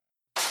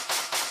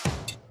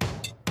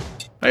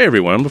Hey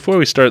everyone, before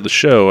we start the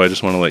show, I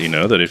just want to let you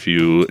know that if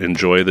you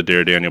enjoy the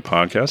Dare Daniel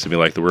podcast, if you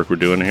like the work we're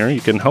doing here, you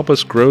can help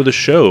us grow the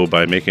show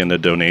by making a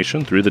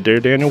donation through the Dare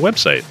Daniel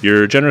website.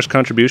 Your generous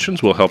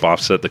contributions will help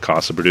offset the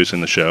cost of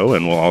producing the show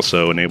and will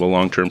also enable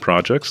long-term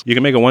projects. You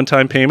can make a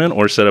one-time payment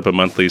or set up a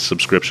monthly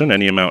subscription.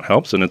 Any amount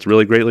helps, and it's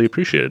really greatly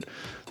appreciated.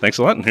 Thanks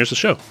a lot, and here's the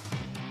show.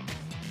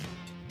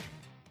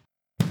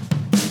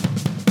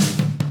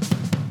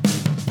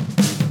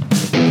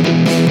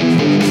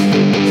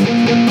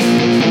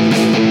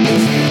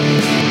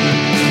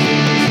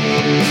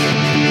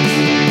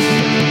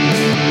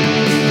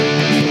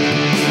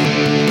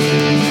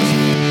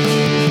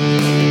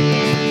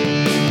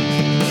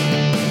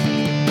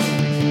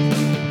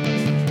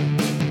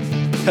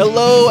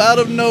 Hello, out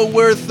of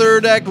nowhere,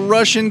 third act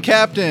Russian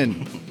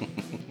captain.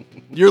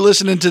 You're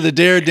listening to the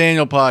Dare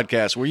Daniel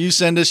podcast, where you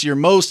send us your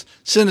most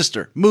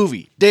sinister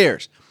movie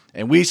dares,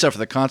 and we suffer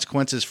the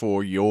consequences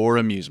for your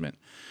amusement.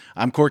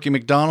 I'm Corky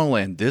McDonald,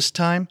 and this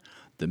time,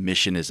 the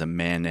mission is a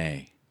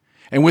manet.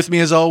 And with me,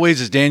 as always,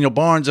 is Daniel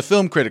Barnes, a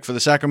film critic for the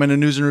Sacramento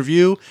News and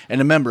Review,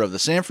 and a member of the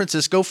San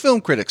Francisco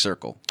Film Critics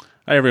Circle.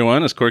 Hi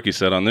everyone, as Corky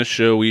said, on this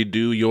show we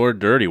do your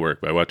dirty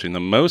work by watching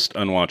the most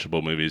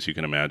unwatchable movies you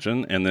can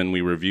imagine, and then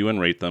we review and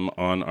rate them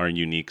on our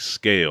unique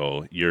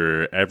scale.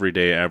 Your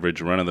everyday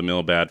average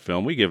run-of-the-mill bad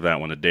film, we give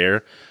that one a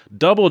dare.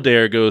 Double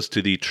dare goes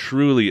to the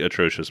truly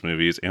atrocious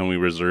movies, and we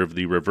reserve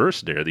the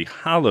reverse dare, the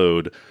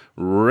hallowed,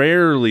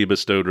 rarely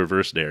bestowed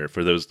reverse dare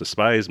for those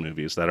despised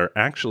movies that are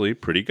actually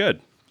pretty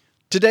good.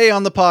 Today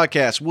on the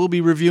podcast, we'll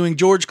be reviewing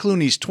George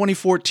Clooney's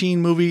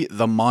 2014 movie,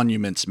 The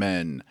Monuments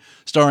Men,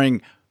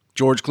 starring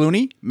George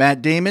Clooney,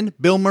 Matt Damon,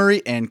 Bill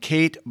Murray, and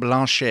Cate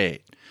Blanchett.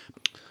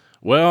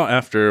 Well,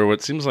 after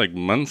what seems like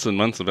months and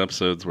months of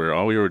episodes where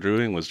all we were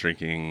doing was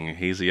drinking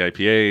hazy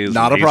IPAs,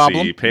 Not and a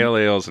problem. hazy pale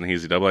ales, and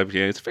hazy double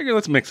IPAs, figure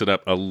let's mix it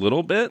up a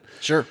little bit.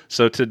 Sure.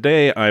 So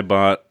today I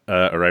brought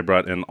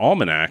an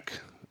almanac.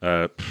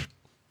 So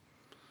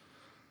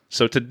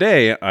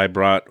today I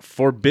brought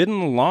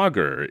Forbidden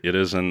Lager. It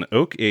is an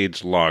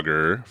oak-aged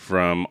lager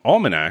from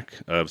Almanac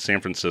of San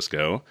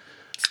Francisco.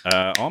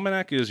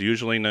 Almanac is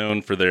usually known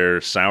for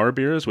their sour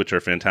beers, which are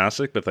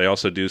fantastic, but they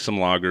also do some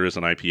lagers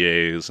and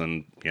IPAs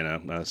and,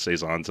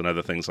 saisons and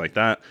other things like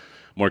that,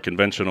 more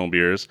conventional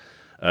beers.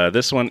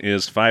 This one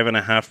is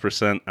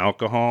 5.5%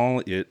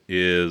 alcohol. It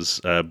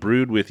is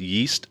brewed with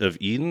yeast of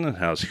Eden. It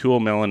has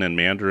Huell melon and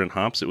mandarin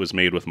hops. It was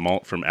made with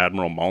malt from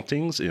Admiral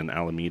Maltings in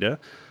Alameda,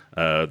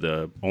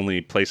 the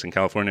only place in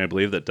California, I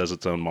believe, that does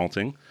its own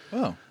malting.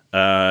 Oh.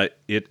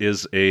 It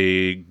is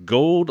a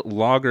gold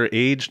lager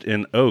aged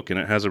in oak, and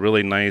it has a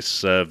really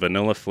nice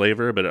vanilla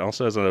flavor, but it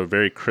also has a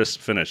very crisp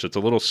finish. It's a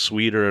little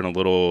sweeter and a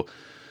little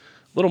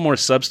more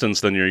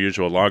substance than your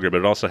usual lager, but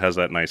it also has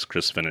that nice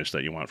crisp finish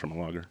that you want from a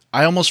lager.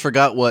 I almost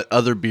forgot what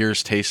other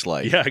beers taste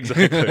like. Yeah,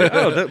 exactly.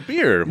 Oh, that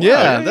beer. Wow,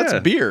 Yeah, that's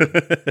beer.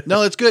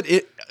 No, it's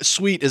good.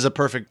 Sweet is a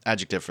perfect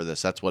adjective for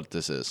this. That's what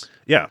this is.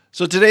 Yeah.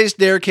 So today's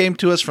dare came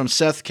to us from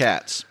Seth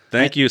Katz.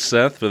 Thank you,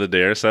 Seth, for the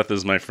dare. Seth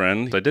is my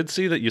friend. I did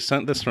see that you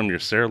sent this from your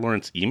Sarah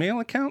Lawrence email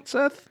account,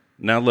 Seth.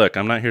 Now, look,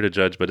 I'm not here to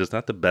judge, but is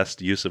that the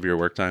best use of your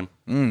work time?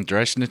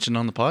 Dry snitching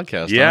on the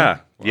podcast. Yeah,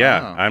 huh?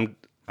 yeah. Wow.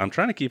 I'm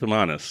trying to keep him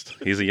honest.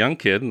 He's a young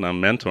kid, and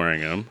I'm mentoring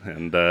him,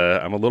 and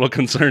I'm a little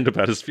concerned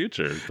about his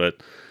future.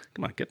 But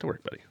come on, get to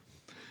work, buddy.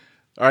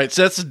 All right,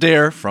 Seth's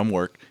dare from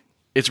work.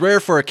 It's rare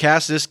for a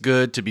cast this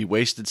good to be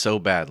wasted so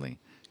badly.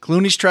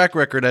 Clooney's track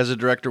record as a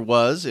director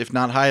was, if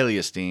not highly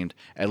esteemed,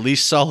 at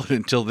least solid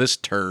until this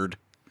turd.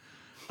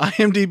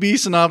 IMDb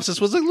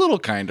synopsis was a little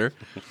kinder.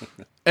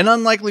 An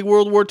unlikely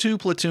World War II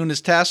platoon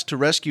is tasked to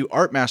rescue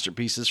art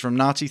masterpieces from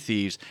Nazi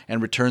thieves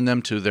and return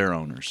them to their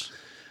owners.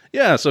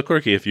 Yeah, so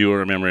Corky, if you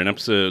remember, in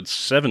episode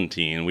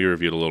 17, we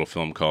reviewed a little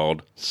film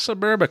called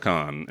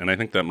Suburbicon, and I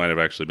think that might have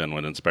actually been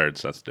what inspired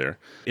Seth's dare.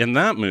 In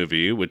that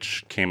movie,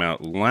 which came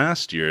out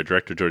last year,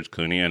 director George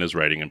Clooney and his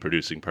writing and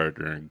producing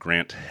partner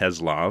Grant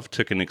Heslov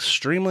took an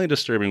extremely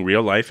disturbing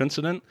real-life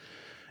incident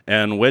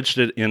and wedged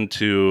it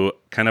into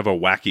kind of a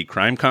wacky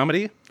crime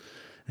comedy.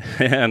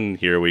 And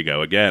here we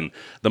go again.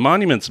 The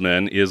Monuments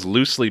Men is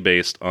loosely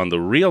based on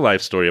the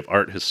real-life story of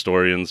art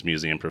historians,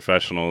 museum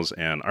professionals,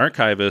 and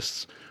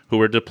archivists who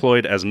were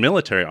deployed as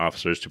military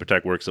officers to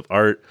protect works of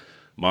art,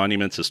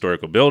 monuments,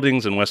 historical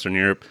buildings in Western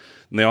Europe,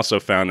 and they also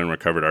found and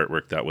recovered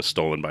artwork that was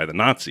stolen by the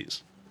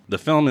Nazis. The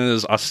film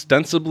is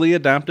ostensibly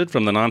adapted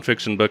from the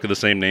nonfiction book of the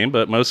same name,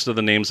 but most of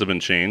the names have been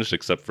changed,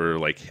 except for,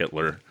 like,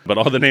 Hitler. But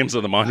all the names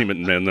of the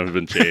Monument Men have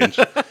been changed.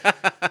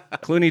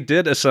 Clooney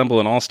did assemble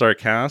an all-star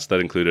cast that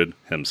included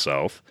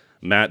himself,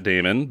 Matt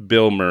Damon,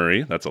 Bill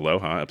Murray, that's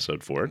Aloha,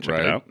 episode 4, check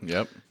it out.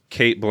 Yep.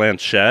 Cate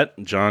Blanchett,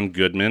 John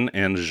Goodman,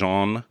 and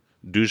Jean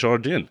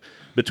Dujardin.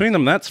 Between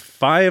them, that's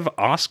 5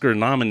 Oscar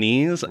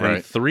nominees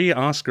and 3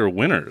 Oscar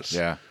winners.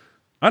 Yeah.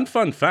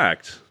 Unfun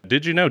fact,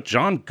 did you know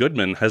John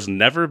Goodman has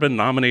never been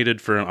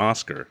nominated for an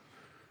Oscar?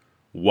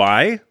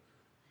 Why?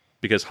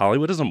 Because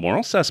Hollywood is a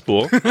moral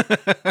cesspool,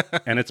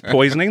 and it's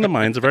poisoning the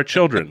minds of our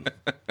children.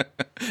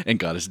 And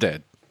God is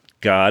dead.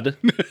 God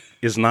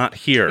is not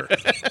here.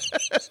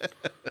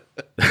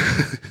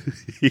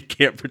 He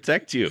can't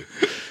protect you.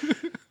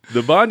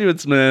 The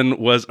Monuments Men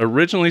was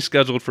originally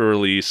scheduled for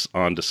release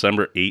on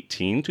December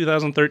 18,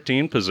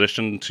 2013,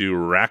 positioned to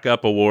rack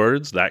up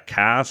awards. That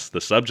cast, the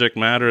subject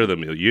matter, the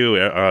milieu,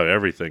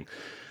 everything.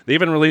 They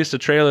even released a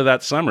trailer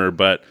that summer,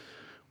 but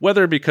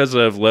whether because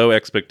of low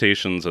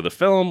expectations of the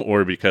film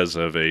or because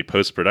of a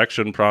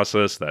post-production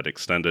process that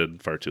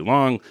extended far too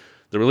long,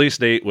 the release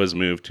date was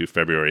moved to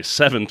February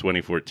 7,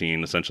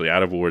 2014, essentially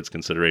out of awards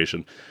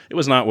consideration. It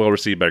was not well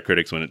received by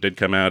critics when it did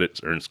come out. It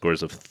earned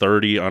scores of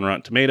 30 on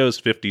Rotten Tomatoes,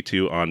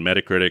 52 on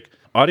Metacritic.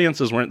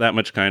 Audiences weren't that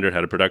much kinder,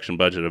 had a production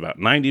budget of about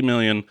 $90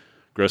 million,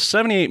 grossed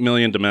 $78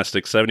 million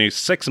domestic,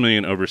 $76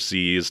 million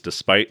overseas,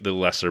 despite the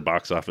lesser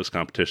box office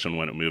competition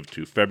when it moved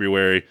to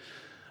February.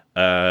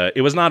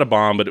 It was not a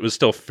bomb, but it was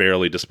still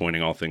fairly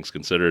disappointing, all things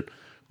considered.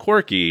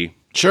 Quirky.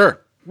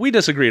 Sure. We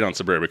disagreed on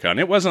Suburbicon.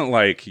 It wasn't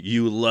like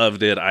you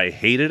loved it, I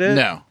hated it.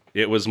 No.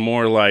 It was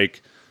more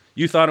like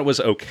you thought it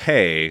was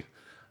okay.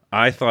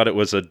 I thought it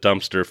was a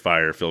dumpster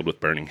fire filled with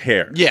burning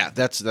hair. Yeah,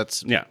 that's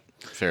Yeah.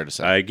 fair to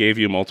say. I gave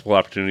you multiple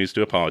opportunities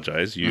to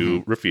apologize.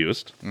 You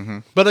refused.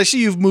 But I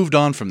see you've moved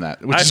on from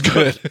that, which is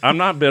good. I'm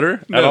not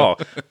bitter at all.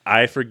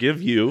 I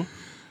forgive you.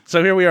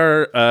 So here we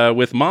are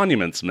with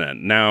Monuments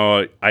Men.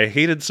 Now, I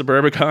hated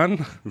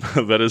Suburbicon,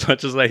 but as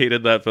much as I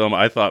hated that film,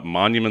 I thought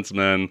Monuments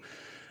Men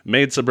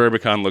made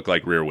Suburbicon look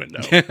like Rear Window.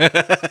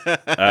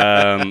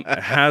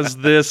 Has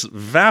this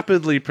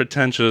vapidly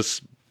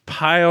pretentious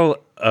pile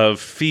of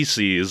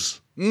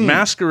feces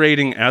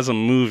masquerading as a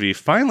movie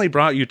finally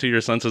brought you to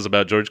your senses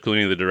about George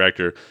Clooney, the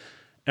director,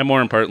 and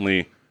more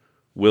importantly,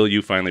 will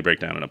you finally break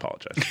down and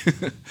apologize?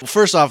 Well,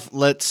 first off,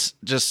 let's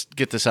just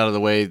get this out of the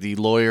way. The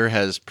lawyer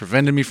has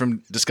prevented me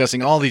from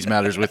discussing all these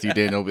matters with you,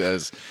 Daniel,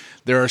 because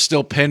there are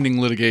still pending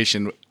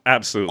litigation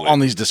Absolutely. on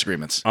these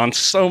disagreements. On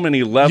so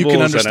many levels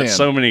and understand. at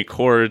so many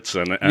courts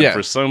and Yeah.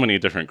 for so many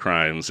different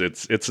crimes.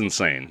 It's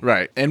insane.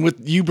 Right. And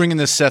with you bringing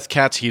this Seth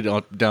Katz heat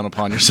down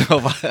upon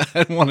yourself,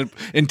 I don't want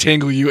to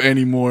entangle you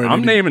anymore.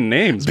 I'm naming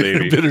names,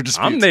 baby. bitter disputes.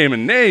 I'm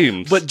naming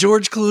names. But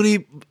George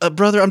Clooney,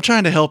 brother, I'm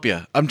trying to help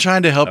you. I'm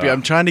trying to help you.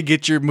 I'm trying to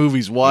get your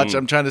movies watched.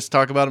 I'm trying to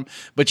talk about them.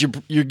 But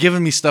you're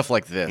giving me stuff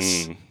like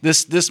this.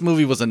 This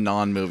movie was a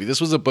non-movie.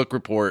 This was a book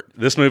report.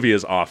 This movie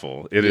is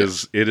awful. It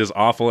is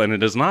awful, and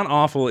it is not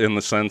awful in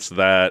the sense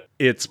that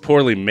it's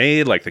poorly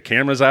made, like the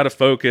camera's out of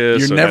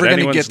focus. You're or never that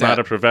gonna anyone's get that. not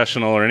a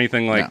professional or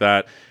anything like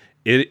that.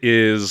 It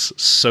is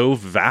so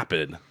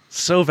vapid.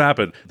 So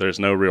vapid. There's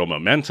no real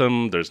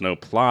momentum. There's no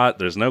plot.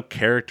 There's no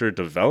character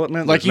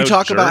development. Like there's you no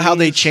talk about how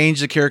they journeys. change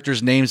the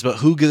characters' names, but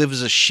who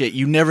gives a shit?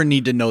 You never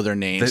need to know their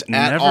names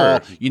at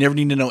all. You never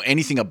need to know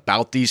anything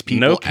about these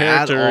people. No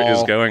character at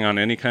all. is going on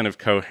any kind of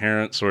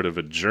coherent sort of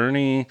a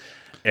journey.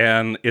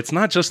 And it's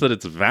not just that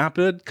it's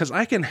vapid, because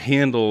I can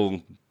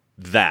handle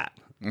that.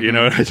 You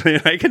know what I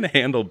mean? I can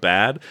handle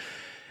bad.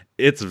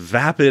 It's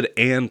vapid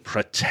and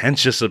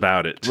pretentious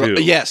about it, too.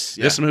 Yes.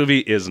 This movie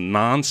is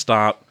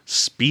nonstop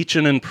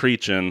speeching and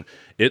preaching.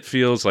 It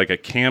feels like a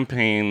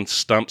campaign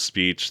stump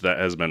speech that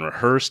has been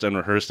rehearsed and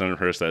rehearsed and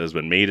rehearsed, that has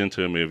been made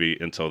into a movie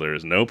until there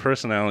is no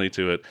personality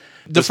to it.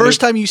 The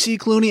first time you see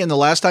Clooney and the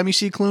last time you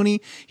see Clooney,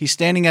 he's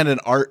standing at an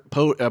art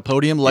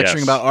podium lecturing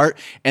Yes. about art,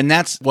 and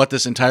that's what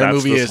this entire That's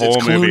movie this is. It's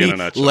whole movie in a Clooney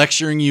nutshell.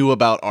 lecturing you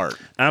about art.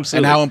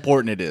 Absolutely. And how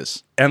important it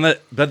is. And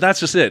that's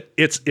just it.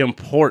 It's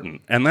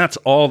important. And that's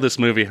all this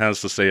movie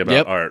has to say about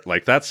Yep. art.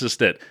 Like, that's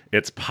just it.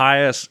 It's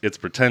pious, it's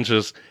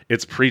pretentious,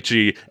 it's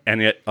preachy,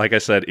 and yet, like I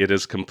said, it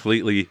is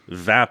completely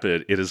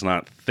vapid. It is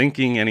not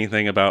thinking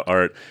anything about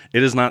art.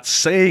 It is not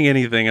saying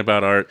anything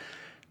about art.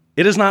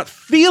 It is not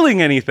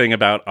feeling anything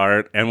about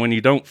art. And when you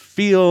don't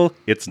feel,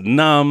 it's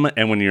numb.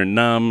 And when you're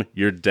numb,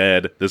 you're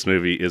dead. This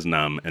movie is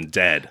numb and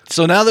dead.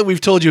 So now that we've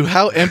told you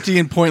how empty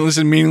and pointless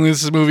and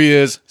meaningless this movie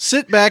is,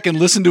 sit back and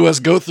listen to us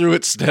go through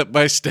it step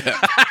by step.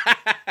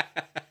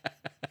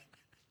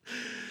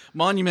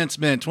 Monuments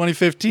Men,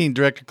 2015,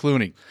 director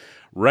Clooney.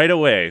 Right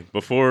away,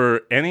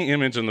 before any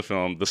image in the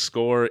film, the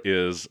score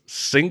is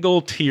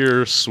single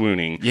tear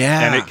swooning.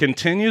 Yeah. And it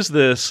continues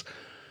this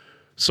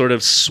sort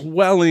of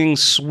swelling,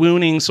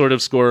 swooning sort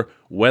of score,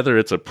 whether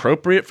it's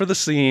appropriate for the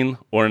scene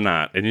or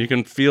not. And you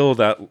can feel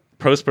that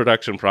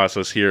post-production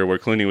process here where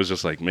Clooney was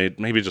just like,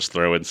 maybe just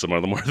throw in some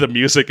more of the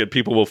music and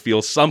people will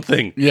feel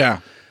something. Yeah.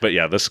 But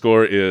yeah, the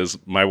score is,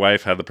 my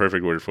wife had the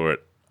perfect word for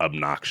it,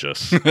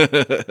 obnoxious.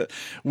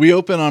 We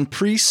open on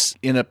priests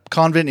in a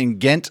convent in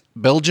Ghent,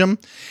 Belgium,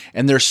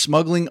 and they're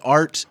smuggling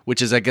art,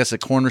 which is, I guess, a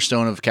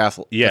cornerstone of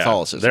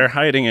Catholicism. They're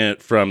hiding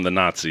it from the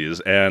Nazis,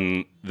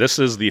 and this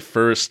is the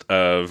first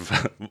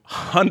of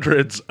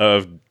hundreds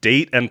of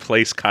date and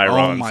place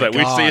chirons that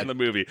we see in the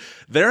movie.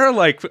 There are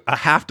like a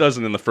half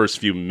dozen in the first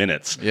few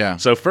minutes. Yeah.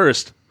 So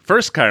first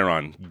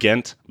chiron,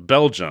 Ghent,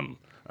 Belgium.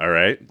 All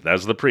right,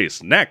 that's the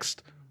priest.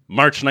 Next,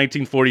 March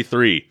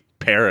 1943,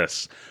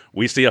 Paris.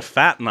 We see a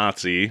fat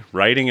Nazi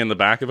riding in the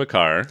back of a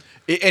car.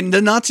 And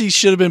the Nazis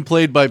should have been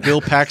played by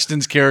Bill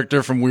Paxton's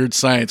character from Weird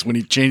Science when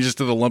he changes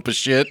to the lump of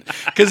shit.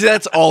 Because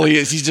that's all he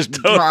is. He is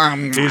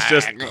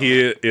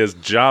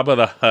Jabba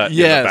the Hutt in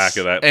the back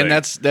of that thing. And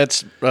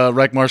that's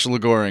Reich Marshall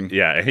Goring.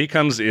 Yeah, and he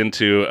comes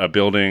into a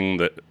building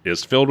that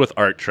is filled with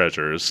art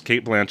treasures.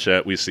 Kate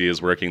Blanchett, we see,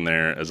 is working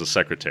there as a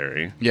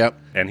secretary. Yep.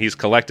 And he's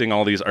collecting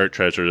all these art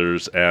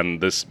treasures,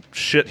 and this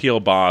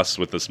shitheel boss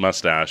with this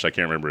mustache, I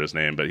can't remember his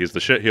name, but he's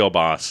the shitheel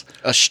boss.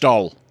 A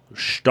Stahl.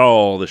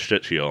 Stahl, the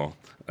shitheel.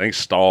 I think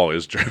Stahl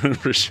is German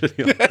for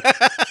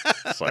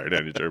shitheel. Sorry to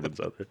any Germans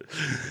out there.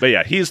 But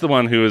yeah, he's the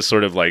one who is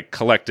sort of like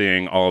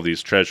collecting all of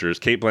these treasures.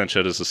 Kate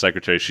Blanchett is the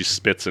secretary. She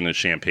spits in a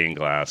champagne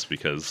glass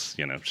because,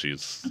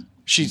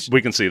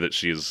 we can see that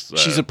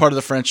she's a part of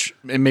the French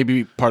and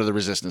maybe part of the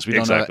resistance. We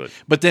don't know that.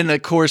 But then,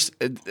 of course,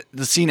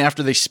 the scene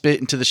after they spit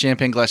into the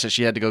champagne glass that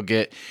she had to go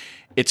get,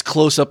 it's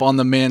close up on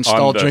the man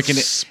Stahl drinking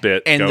it,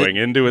 spit and going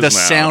into his mouth. The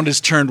sound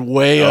is turned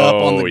way up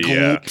on the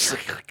gloops.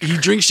 Yeah. He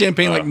drinks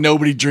champagne like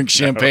nobody drinks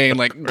champagne.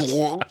 Like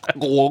glug,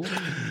 glug.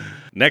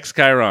 Next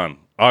Chiron,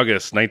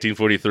 August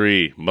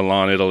 1943,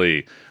 Milan,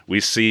 Italy. We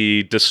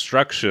see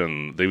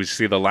destruction. We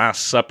see the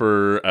Last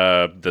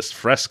Supper, this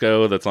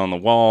fresco that's on the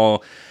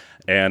wall.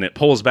 And it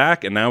pulls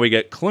back, and now we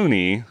get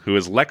Clooney, who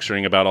is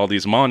lecturing about all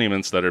these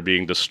monuments that are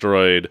being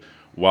destroyed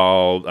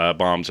while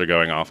bombs are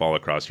going off all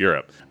across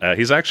Europe.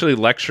 He's actually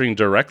lecturing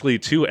directly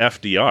to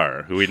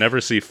FDR, who we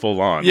never see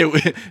full on. Yeah,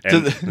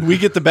 we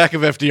get the back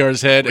of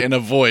FDR's head and a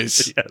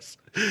voice. Yes.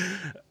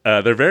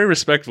 They're very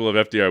respectful of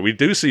FDR. We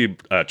do see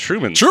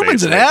Truman's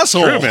face. An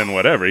asshole. Truman,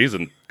 whatever. He's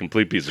a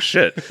complete piece of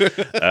shit.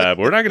 But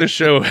we're not going to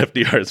show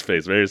FDR's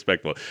face. Very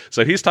respectful.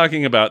 So he's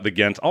talking about the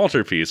Ghent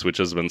altarpiece, which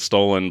has been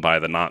stolen by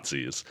the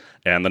Nazis.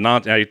 And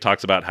he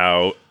talks about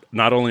how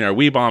not only are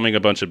we bombing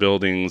a bunch of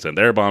buildings and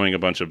they're bombing a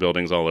bunch of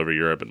buildings all over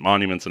Europe and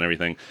monuments and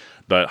everything,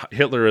 but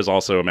Hitler is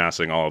also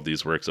amassing all of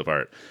these works of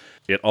art.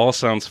 It all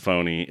sounds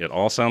phony. It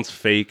all sounds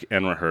fake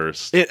and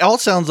rehearsed. It all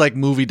sounds like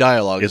movie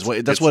dialogue.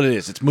 That's what it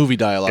is. It's movie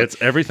dialogue.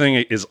 Everything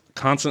is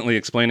constantly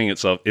explaining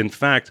itself. In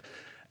fact,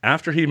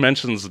 after he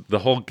mentions the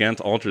whole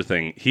Ghent altar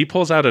thing, he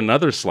pulls out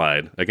another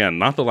slide. Again,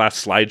 not the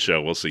last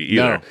slideshow we'll see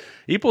either. No.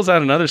 He pulls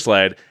out another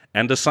slide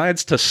and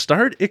decides to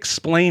start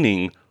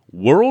explaining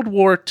World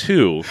War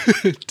II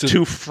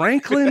to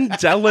Franklin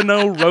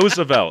Delano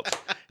Roosevelt.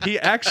 He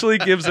actually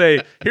gives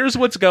here's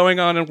what's going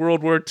on in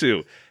World War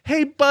II.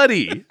 Hey,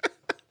 buddy,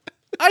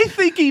 I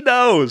think he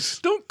knows.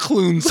 Don't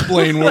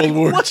Clune-splain World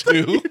War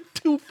II.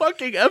 To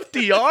fucking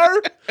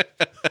FDR?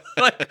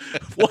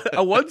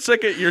 One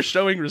second you're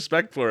showing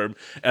respect for him,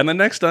 and the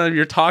next time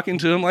you're talking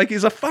to him like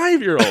he's a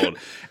 5-year-old.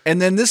 And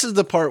then this is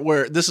the part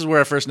where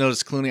I first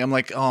noticed Clooney. I'm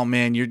like, oh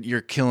man, you're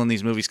killing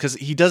these movies, because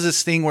he does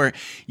this thing where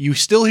you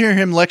still hear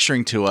him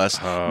lecturing to us.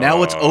 Oh.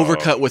 Now it's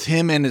overcut with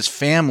him and his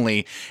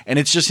family, and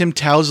it's just him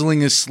tousling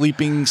his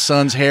sleeping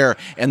son's hair,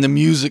 and the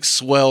music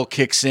swell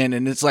kicks in,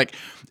 and it's like,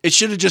 it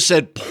should have just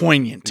said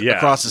poignant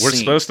across the scene. We're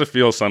supposed to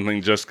feel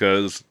something just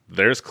because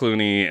there's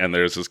Clooney and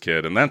there's his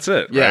kid, and that's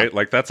it, right?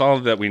 Like, that's all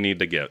that we need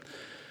to get.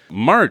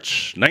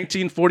 March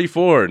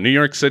 1944, New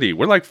York City.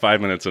 We're like 5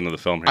 minutes into the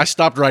film here. I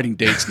stopped writing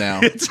dates now.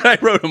 I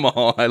wrote them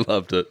all. I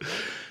loved it.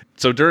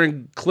 So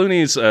during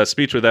Clooney's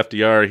speech with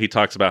FDR, he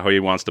talks about how he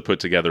wants to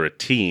put together a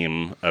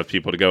team of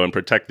people to go and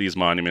protect these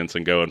monuments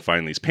and go and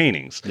find these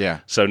paintings. Yeah.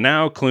 So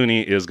now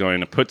Clooney is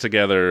going to put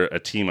together a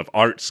team of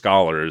art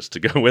scholars to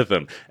go with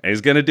him. And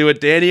he's going to do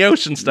it Danny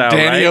Ocean style,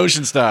 Danny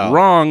Ocean style.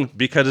 Wrong,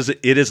 because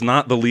it is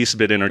not the least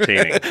bit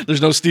entertaining.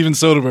 There's no Steven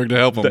Soderbergh to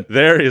help him.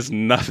 There is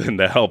nothing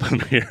to help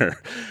him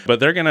here. But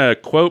they're going to,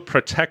 quote,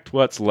 protect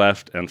what's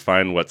left and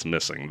find what's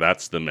missing.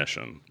 That's the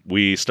mission.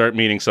 We start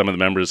meeting some of the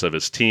members of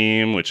his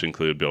team, which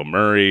include Bill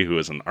Murray, who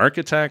is an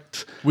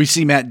architect. We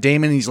see Matt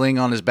Damon. He's laying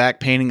on his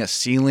back painting a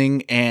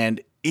ceiling, and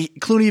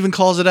Clooney even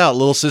calls it out,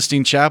 Little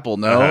Sistine Chapel.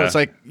 No, it's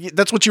like,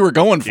 that's what you were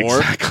going for.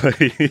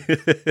 Exactly.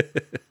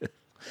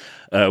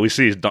 We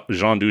see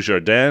Jean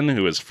Dujardin,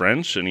 who is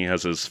French, and he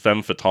has his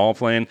femme fatale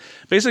plane.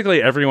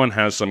 Basically, everyone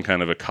has some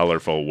kind of a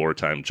colorful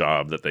wartime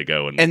job that they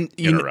go and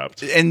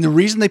interrupt. And the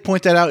reason they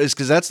point that out is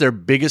because that's their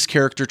biggest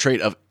character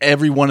trait of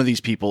every one of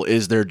these people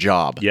is their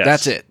job. Yes.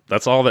 That's it.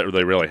 That's all that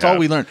they really have. That's all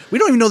we learn. We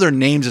don't even know their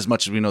names as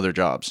much as we know their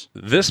jobs.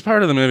 This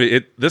part of the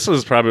movie, this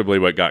is probably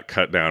what got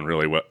cut down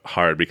really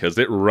hard, because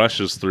it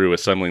rushes through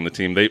assembling the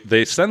team.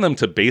 They send them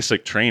to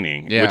basic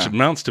training, which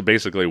amounts to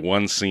basically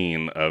one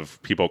scene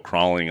of people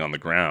crawling on the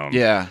ground.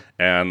 Yeah.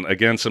 And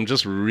again, some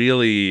just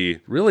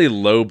really, really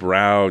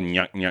lowbrow,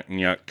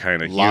 nyuk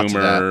kind of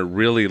humor,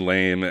 really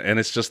lame. And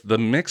it's just the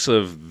mix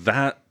of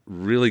that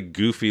really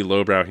goofy,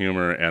 lowbrow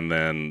humor and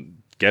then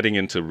getting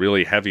into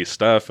really heavy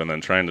stuff and then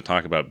trying to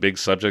talk about big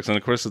subjects. And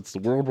of course, it's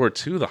World War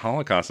II. The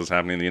Holocaust is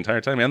happening the entire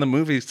time. And the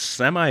movie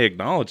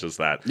semi-acknowledges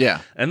that.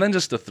 Yeah. And then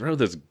just to throw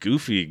this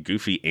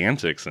goofy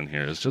antics in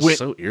here is just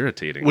so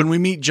irritating. When we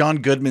meet John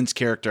Goodman's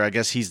character, I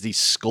guess he's the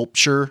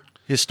sculpture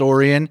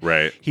historian.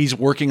 Right. He's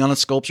working on a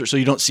sculpture, so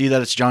you don't see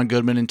that it's John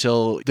Goodman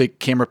until the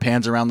camera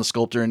pans around the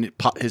sculptor and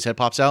his head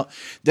pops out.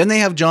 Then they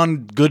have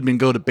John Goodman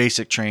go to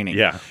basic training.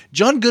 Yeah.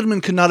 John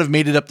Goodman could not have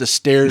made it up the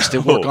stairs to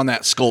work on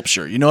that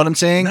sculpture. You know what I'm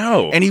saying?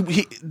 No. And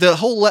he the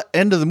whole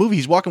end of the movie,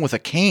 he's walking with a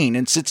cane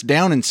and sits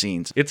down in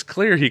scenes. It's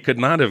clear he could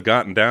not have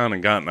gotten down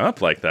and gotten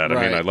up like that. I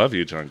mean, Right. I love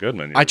you, John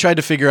Goodman. I tried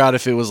to figure out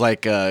if it was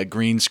like a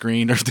green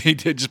screen or if they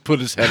did just put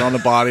his head on a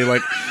body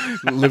like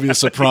Olivia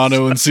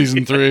Soprano in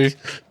season 3.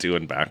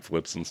 Doing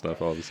backflips and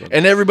stuff all of a sudden.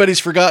 And everybody's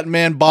forgotten,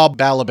 man, Bob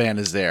Balaban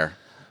is there.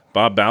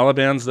 Bob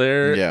Balaban's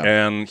there, Yeah.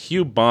 and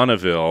Hugh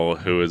Bonneville,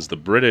 who is the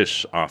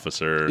British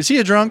officer. Is he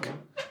a drunk?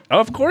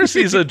 Of course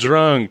he's a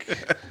drunk.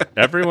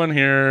 Everyone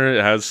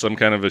here has some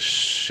kind of a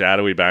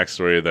shadowy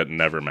backstory that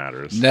never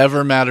matters.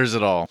 Never matters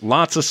at all.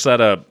 Lots of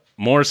setup,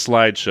 more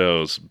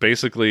slideshows.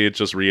 Basically, it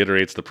just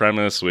reiterates the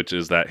premise, which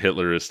is that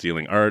Hitler is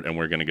stealing art, and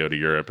we're going to go to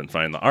Europe and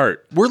find the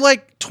art. We're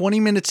like 20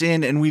 minutes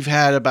in, and we've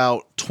had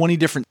about 20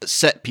 different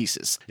set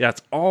pieces. Yeah,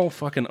 it's all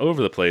fucking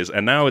over the place.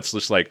 And now it's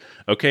just like,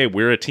 okay,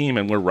 we're a team,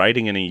 and we're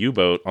riding in a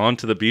U-boat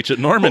onto the beach at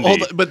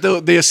Normandy. But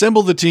they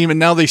assembled the team, and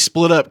now they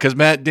split up because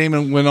Matt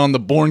Damon went on the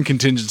Bourne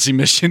contingency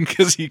mission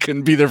because he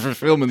couldn't be there for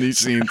filming these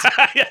scenes.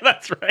 Yeah,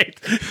 that's right.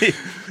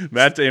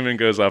 Matt Damon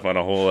goes off on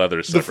a whole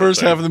other The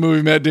first half of the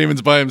movie, Matt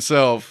Damon's by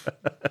himself.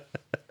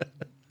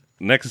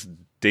 Next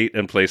date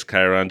and place,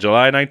 Chiron,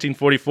 July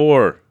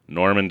 1944,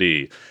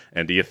 Normandy.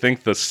 And do you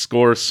think the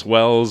score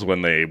swells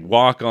when they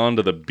walk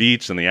onto the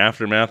beach in the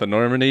aftermath of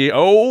Normandy?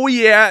 Oh,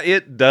 yeah,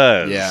 it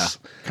does. Yeah.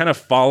 Kind of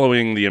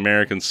following the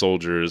American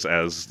soldiers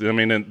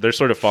they're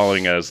sort of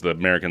following as the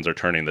Americans are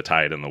turning the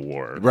tide in the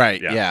war.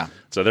 Right, yeah.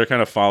 So they're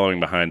kind of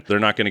following behind. They're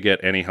not going to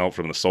get any help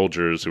from the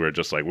soldiers who are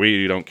just like,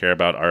 we don't care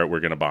about art.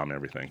 We're going to bomb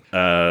everything.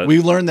 We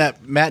learned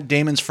that Matt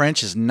Damon's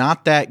French is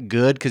not that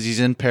good because he's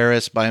in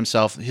Paris by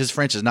himself. His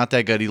French is not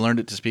that good. He learned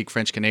it to speak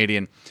French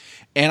Canadian.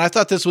 And I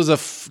thought this was a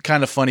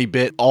kind of funny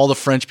bit. All the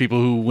French people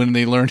who, when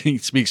they learn he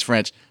speaks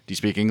French, do you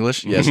speak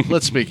English? Yes,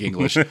 let's speak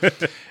English.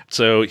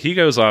 So he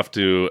goes off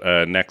to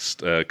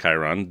next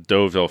Chiron,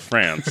 Deauville,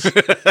 France,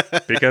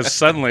 because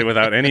suddenly,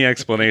 without any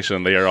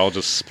explanation, they are all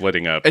just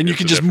splitting up. And you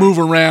can just move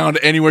around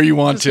anywhere you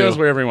want Just to. goes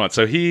wherever you want.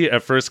 So he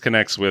at first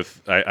connects with,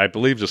 I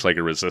believe, just like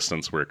a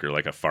resistance worker,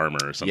 like a farmer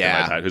or something Yeah.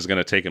 like that, who's going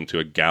to take him to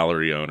a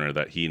gallery owner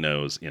that he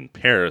knows in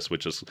Paris,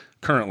 which is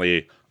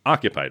currently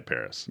occupied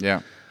Paris.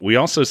 Yeah. We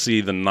also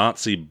see the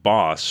Nazi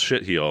boss,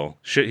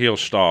 Shitheel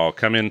Stahl,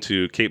 come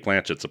into Kate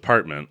Blanchett's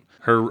apartment.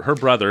 Her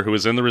brother, who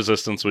was in the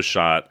resistance, was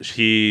shot.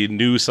 He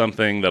knew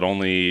something that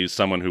only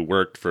someone who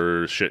worked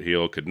for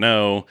Shitheel could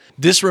know.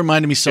 This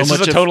reminded me so This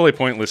much is a of... totally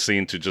pointless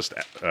scene to just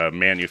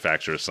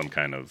manufacture some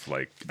kind of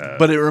like...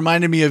 But it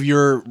reminded me of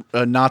your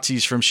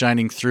Nazis from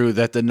Shining Through,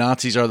 that the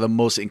Nazis are the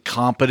most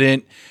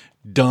incompetent,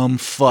 dumb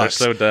fucks.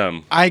 they're so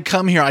dumb. I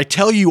come here, I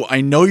tell you,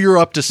 I know you're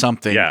up to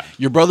something. Yeah.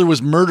 Your brother was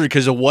murdered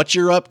because of what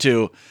you're up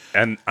to.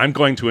 And I'm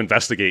going to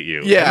investigate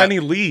you. Yeah. And then he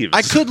leaves.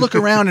 I could look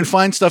around and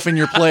find stuff in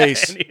your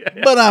place,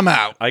 but I'm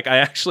out. Like, I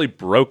actually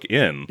broke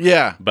in.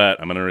 Yeah. But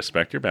I'm going to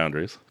respect your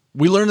boundaries.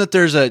 We learned that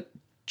there's a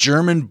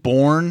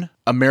German-born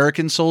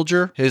American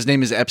soldier. His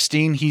name is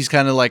Epstein. He's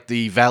kind of like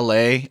the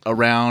valet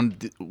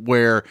around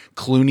where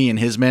Clooney and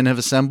his men have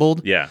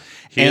assembled. Yeah.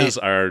 He And- is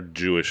our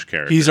Jewish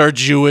character. He's our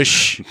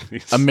Jewish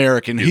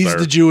American. He's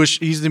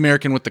the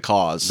American with the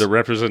cause. the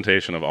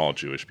representation of all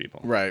Jewish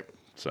people. Right.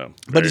 So,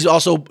 But he's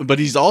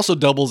also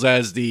doubles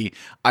as the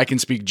I can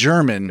speak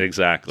German.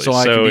 exactly. So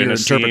I can be in your a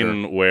interpreter.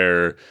 scene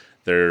where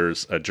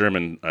there's a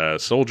German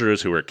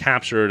soldiers who were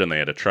captured and they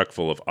had a truck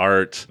full of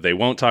art. They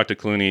won't talk to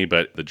Clooney,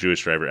 but the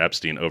Jewish driver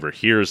Epstein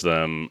overhears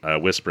them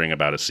whispering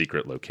about a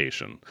secret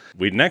location.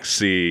 We next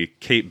see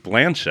Kate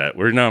Blanchett.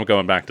 We're now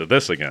going back to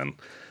this again.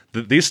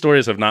 These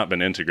stories have not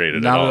been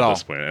integrated Not at at all all. at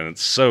this point, and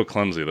it's so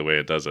clumsy the way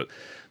it does it.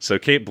 So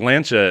Kate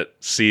Blanchett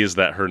sees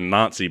that her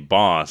Nazi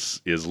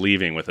boss is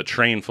leaving with a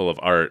train full of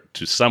art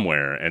to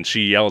somewhere, and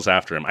she yells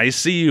after him, I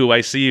see you,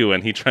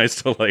 and he tries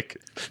to like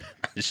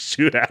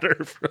shoot at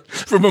her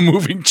From a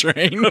moving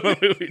train. from a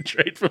moving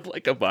train from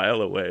like a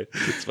mile away.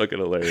 It's fucking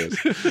hilarious.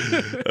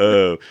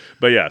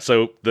 But yeah,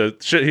 so the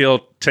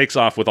Shitheel takes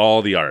off with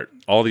all the art.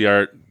 All the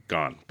art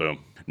gone. Boom.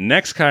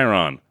 Next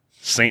Chiron,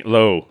 St.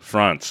 Lo,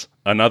 France.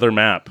 Another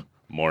map.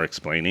 More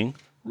explaining,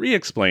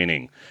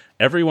 re-explaining.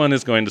 Everyone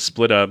is going to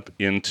split up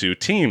into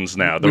teams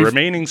now. The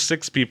remaining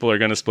 6 people are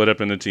going to split up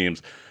into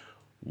teams.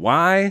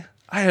 Why?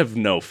 I have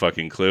no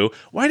fucking clue.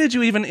 Why did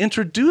you even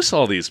introduce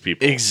all these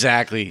people?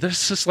 Exactly.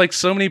 There's just like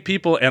so many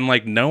people, and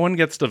like no one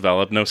gets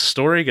developed, no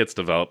story gets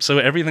developed, so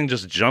everything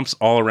just jumps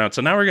all around.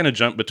 So now we're going to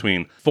jump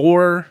between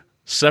 4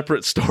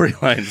 separate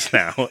storylines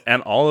now,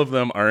 and all of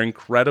them are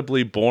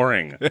incredibly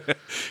boring.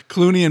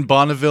 Clooney and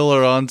Bonneville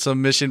are on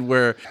some mission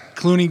where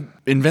Clooney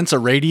invents a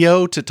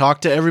radio to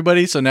talk to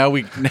everybody. So now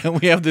we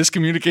have this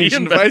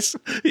communication device.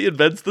 He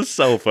invents the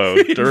cell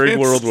phone during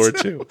World War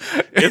II.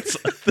 This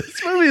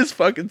movie is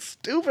fucking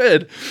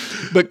stupid.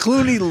 But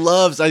Clooney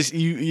loves.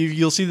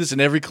 You'll see this in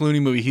every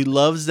Clooney movie. He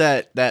loves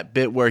that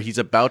bit where he's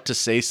about to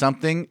say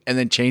something and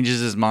then changes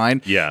his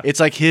mind. Yeah, it's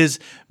like his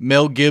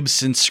Mel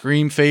Gibson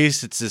scream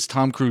face. It's his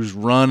Tom Cruise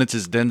run. It's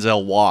his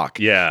Denzel walk.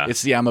 Yeah,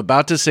 it's the I'm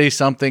about to say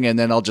something and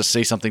then I'll just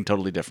say something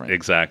totally different.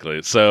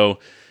 Exactly. So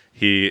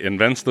he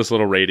invents this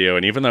little radio,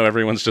 and even though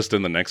everyone's just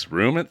in the next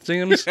room, it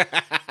seems,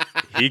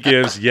 he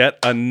gives yet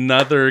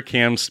another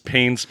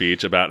campaign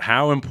speech about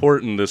how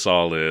important this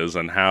all is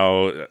and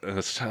how,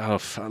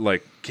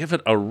 give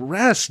it a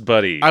rest,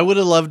 buddy. I would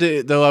have loved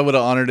it, though. I would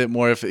have honored it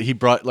more if he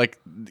brought,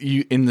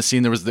 in the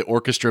scene, there was the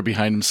orchestra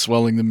behind him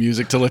swelling the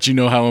music to let you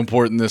know how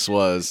important this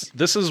was.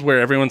 This is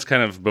where everyone's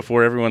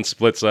before everyone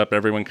splits up,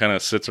 everyone kind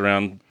of sits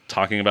around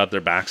talking about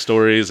their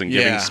backstories and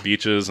giving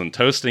speeches and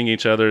toasting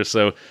each other.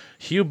 So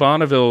Hugh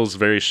Bonneville's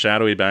very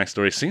shadowy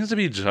backstory seems to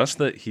be just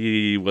that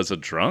he was a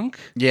drunk.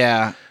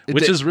 Yeah.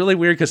 Which is really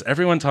weird because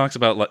everyone talks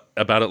about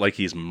it like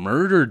he's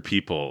murdered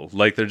people.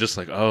 Like they're just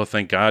like, oh,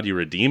 thank God you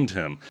redeemed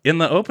him. In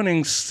the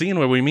opening scene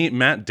where we meet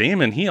Matt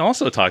Damon, he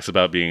also talks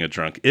about being a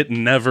drunk. It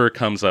never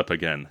comes up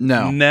again.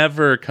 No.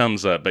 Never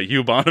comes up. But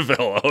Hugh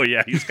Bonneville, oh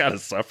yeah, he's got to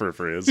suffer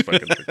for his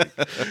fucking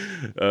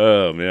thing.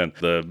 Oh man.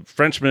 The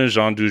Frenchman,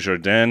 Jean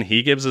Dujardin,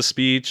 he gives a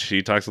speech.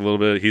 He talks a little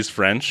bit. He's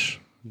French.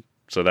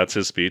 So that's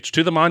his speech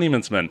to the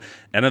Monuments Men.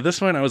 And at this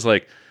point, I was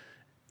like,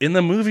 in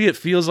the movie, it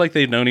feels like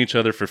they've known each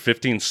other for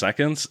 15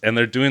 seconds, and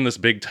they're doing this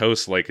big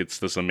toast like it's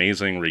this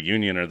amazing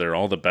reunion, or they're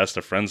all the best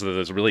of friends of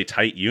this really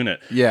tight unit.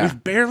 Yeah.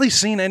 We've barely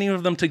seen any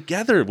of them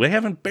together. We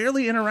haven't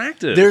barely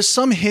interacted. There's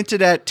some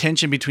hinted at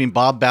tension between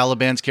Bob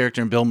Balaban's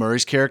character and Bill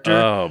Murray's character.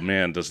 Oh,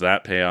 man. Does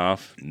that pay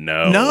off?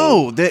 No.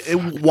 No.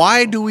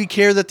 Why do we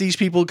care that these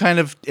people kind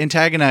of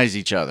antagonize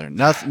each other?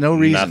 No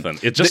reason. Nothing.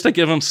 It's just to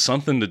give them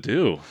something to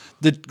do.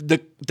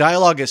 The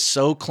dialogue is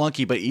so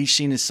clunky, but each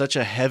scene is such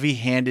a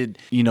heavy-handed,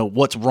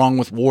 what's wrong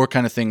with war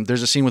kind of thing.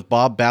 There's a scene with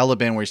Bob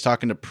Balaban where he's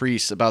talking to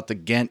priests about the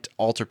Ghent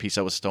altarpiece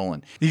that was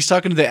stolen. He's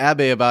talking to the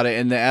Abbé about it,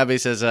 and the Abbé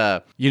says,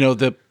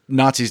 the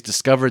Nazis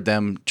discovered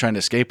them trying to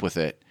escape with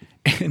it.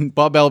 And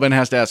Bob Balaban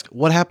has to ask,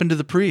 what happened to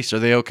the priests? Are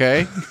they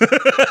okay?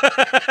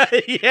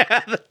 Yeah,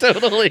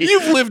 totally.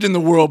 You've lived in the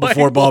world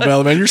before, Bob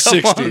Balaban. You're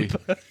 60.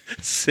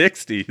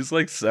 60? He's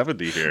like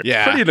 70 here.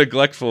 Yeah. Pretty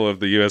neglectful of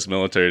the U.S.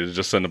 military to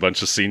just send a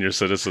bunch of senior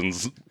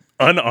citizens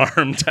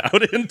unarmed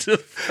out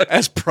into...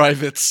 As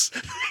privates.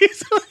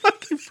 He's a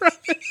fucking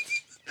private.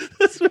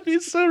 This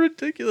movie's so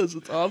ridiculous.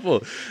 It's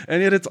awful.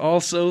 And yet it's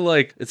also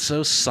it's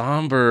so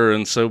somber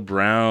and so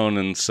brown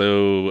and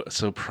so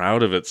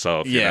proud of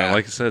itself. Yeah. You know?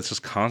 Like I said, it's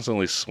just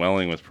constantly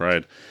swelling with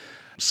pride.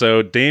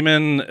 So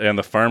Damon and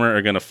the farmer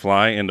are going to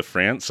fly into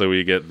France, so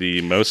we get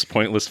the most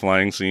pointless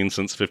flying scene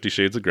since 50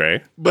 Shades of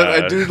Grey. But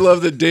I do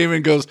love that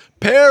Damon goes,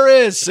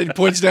 Paris! And he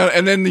points down,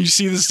 and then you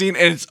see the scene,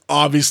 and it's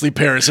obviously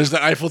Paris. There's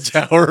the Eiffel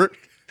Tower.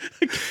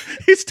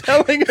 He's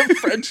telling a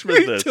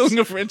Frenchman this. Telling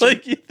a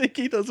Frenchman. You think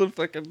he doesn't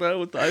fucking know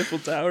what the Eiffel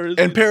Tower is?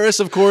 And Paris,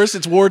 of course,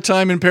 it's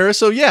wartime in Paris,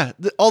 so yeah,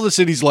 all the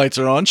city's lights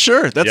are on.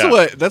 Sure, that's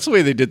the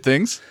way they did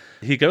things.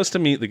 He goes to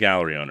meet the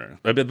gallery owner.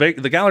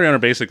 The gallery owner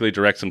basically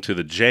directs him to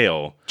the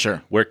jail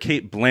where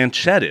Cate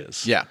Blanchett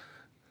is. Yeah.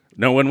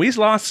 Now, when we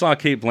last saw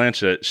Cate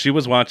Blanchett, she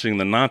was watching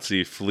the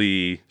Nazi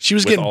flee. She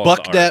was getting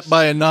bucked at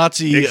by a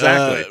Nazi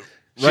exactly.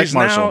 She's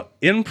Marshal. Now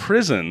in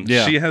prison.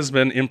 Yeah. She has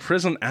been in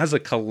prison as a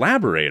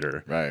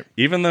collaborator. Right.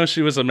 Even though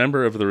she was a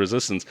member of the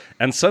resistance.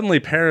 And suddenly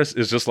Paris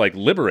is just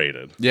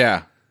liberated.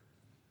 Yeah.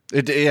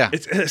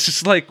 It's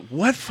just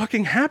what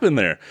fucking happened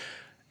there?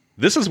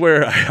 This is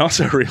where I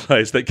also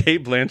realized that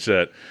Cate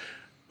Blanchett,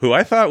 who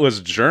I thought was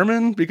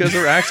German because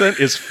her accent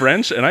is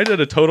French, and I did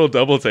a total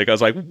double take. I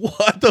was like,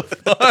 what the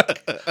fuck?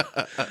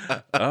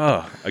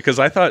 Because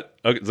I thought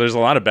there's a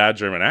lot of bad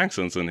German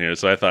accents in here,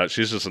 so I thought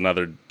she's just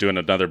doing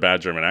another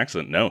bad German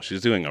accent. No,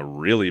 she's doing a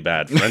really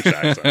bad French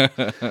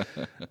accent.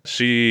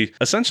 She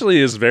essentially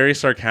is very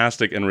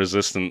sarcastic and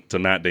resistant to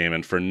Matt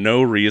Damon for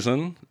no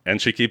reason,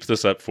 and she keeps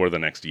this up for the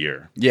next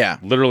year. Yeah.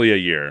 Literally a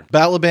year.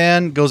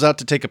 Balaban goes out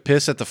to take a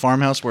piss at the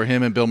farmhouse where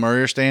him and Bill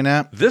Murray are staying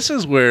at. This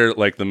is where,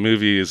 the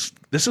movies...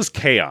 This is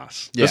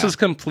chaos. Yeah. This is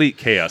complete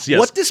chaos. Yes.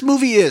 What this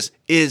movie is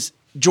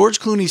George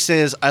Clooney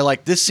says, I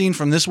like this scene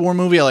from this war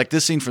movie. I like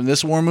this scene from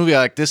this war movie. I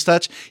like this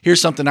touch. Here's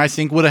something I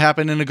think would have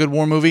happened in a good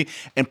war movie,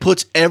 and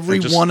puts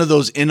every one of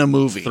those in a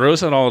movie.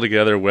 Throws it all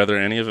together, whether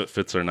any of it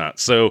fits or not.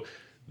 So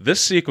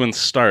this sequence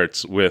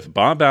starts with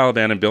Bob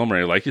Balaban and Bill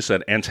Murray, like you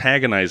said,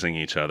 antagonizing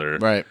each other.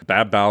 Right.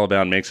 Bob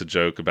Balaban makes a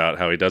joke about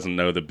how he doesn't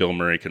know that Bill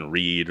Murray can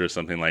read or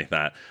something like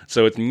that.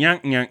 So it's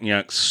nyunk, nyunk,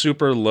 nyunk,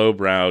 super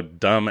lowbrow,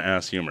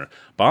 dumb-ass humor.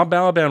 Bob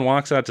Balaban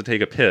walks out to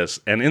take a piss,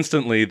 and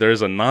instantly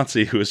there's a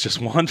Nazi who is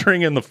just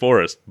wandering in the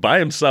forest by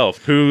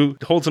himself who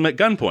holds him at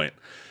gunpoint.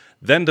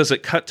 Then does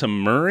it cut to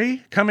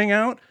Murray coming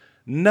out?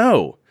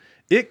 No.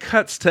 It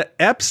cuts to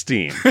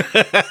Epstein,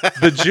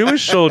 the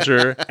Jewish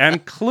soldier,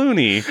 and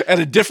Clooney At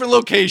a different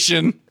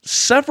location.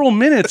 several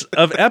minutes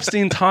of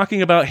Epstein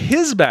talking about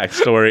his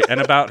backstory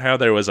and about how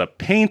there was a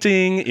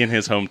painting in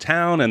his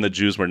hometown and the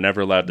Jews were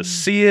never allowed to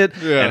see it,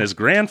 Yeah. and his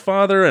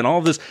grandfather and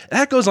all this.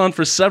 That goes on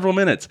for several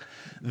minutes.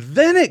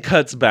 Then it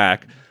cuts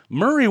back.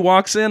 Murray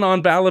walks in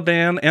on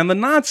Balaban and the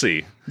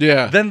Nazi.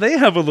 Yeah. Then they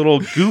have a little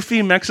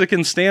goofy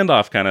Mexican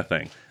standoff kind of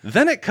thing.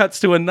 Then it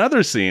cuts to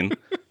another scene,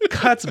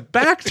 cuts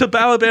back to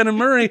Balaban and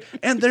Murray,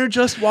 and they're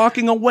just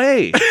walking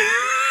away.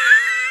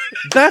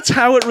 That's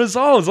how it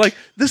resolves. Like,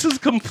 this is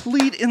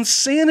complete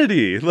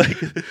insanity. Like,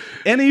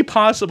 any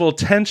possible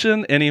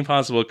tension, any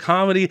possible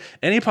comedy,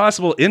 any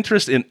possible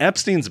interest in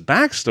Epstein's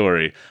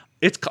backstory,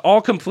 it's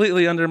all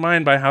completely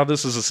undermined by how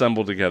this is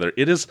assembled together.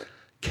 It is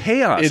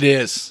chaos. It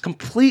is.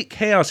 Complete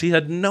chaos. He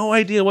had no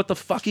idea what the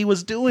fuck he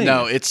was doing.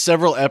 No, it's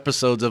several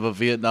episodes of a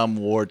Vietnam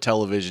War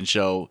television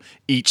show,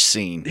 each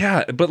scene.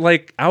 Yeah, but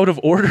like out of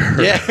order.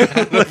 Yeah.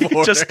 Like,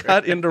 it just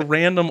cut into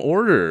random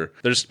order.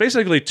 There's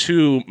basically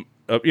two.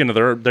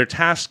 They're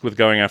tasked with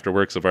going after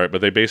works of art,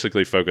 but they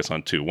basically focus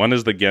on two. One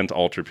is the Ghent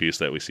altarpiece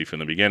that we see from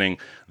the beginning.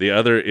 The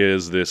other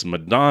is this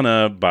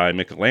Madonna by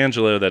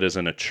Michelangelo that is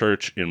in a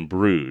church in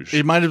Bruges.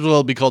 It might as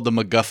well be called the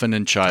MacGuffin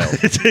and Child.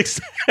 It's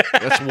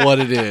That's what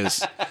it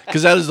is.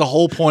 Because that is the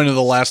whole point of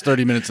the last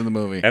 30 minutes of the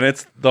movie. And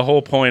it's the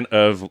whole point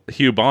of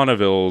Hugh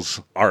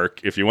Bonneville's arc,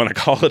 if you want to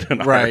call it an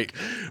Right.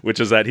 arc, which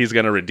is that he's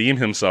going to redeem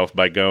himself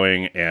by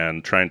going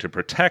and trying to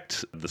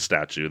protect the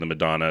statue, the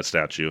Madonna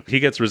statue. He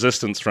gets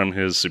resistance from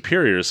his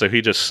superiors, so he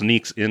just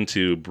sneaks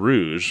into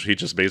Bruges. He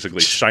just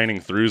basically shining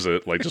through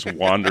it, like just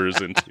wanders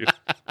into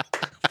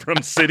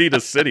from city to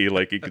city,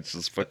 like he could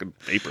just fucking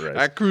vaporize.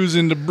 I cruise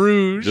into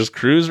Bruges. Just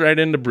cruise right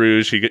into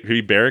Bruges.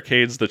 He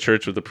barricades the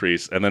church with the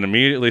priest and then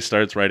immediately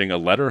starts writing a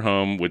letter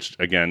home, which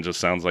again just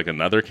sounds like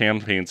another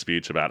campaign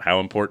speech about how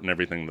important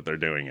everything that they're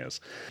doing is.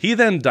 He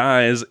then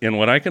dies in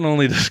what I can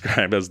only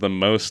describe as the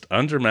most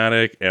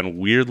undramatic and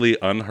weirdly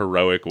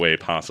unheroic way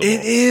possible.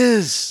 It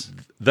is.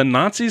 The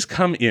Nazis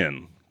come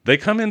in. They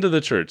come into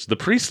the church. The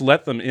priests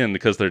let them in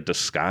because they're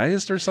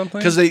disguised or something?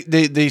 Because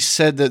they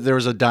said that there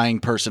was a dying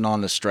person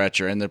on the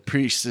stretcher, and the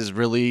priest is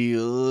really,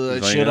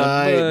 should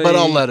I? But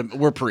I'll let him.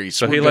 We're priests.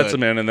 So he lets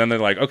them in, and then they're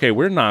like, okay,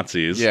 we're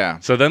Nazis. Yeah.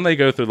 So then they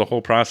go through the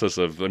whole process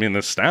of,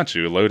 this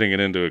statue, loading it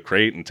into a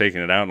crate and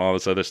taking it out and all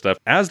this other stuff.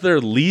 As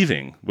they're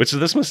leaving, which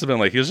this must have been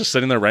like, he was just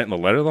sitting there writing the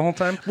letter the whole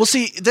time. Well,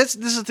 see, this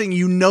is the thing.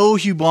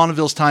 Hugh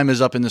Bonneville's time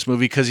is up in this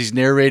movie because he's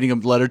narrating a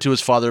letter to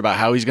his father about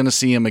how he's going to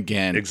see him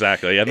again.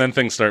 Exactly. And then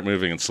things start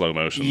moving in slow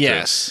motion.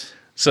 Yes. Too.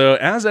 So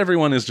as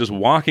everyone is just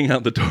walking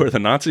out the door, the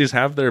Nazis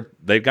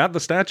they've got the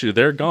statue,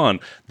 they're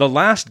gone. The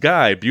last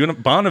guy,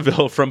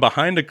 Bonneville, from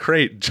behind a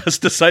crate,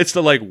 just decides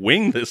to like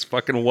wing this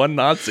fucking one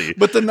Nazi.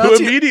 But the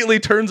Nazi who immediately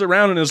turns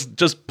around and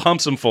just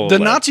pumps him full. The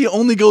of lead. Nazi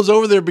only goes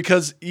over there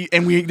because,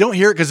 and we don't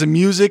hear it because of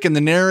music and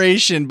the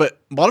narration, but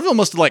Bonneville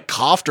must have like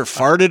coughed or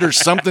farted or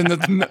something.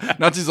 That the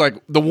Nazi's like,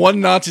 the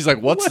one Nazi's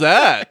like, what's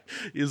that?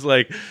 He's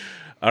like,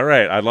 all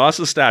right, I lost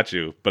the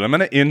statue, but I'm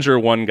going to injure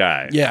one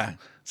guy. Yeah.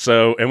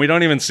 So, and we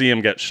don't even see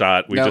him get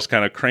shot. We Nope. just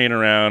kind of crane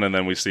around, and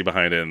then we see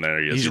behind it, and there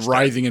he is. He's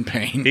writhing in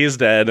pain. He's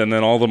dead, and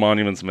then all the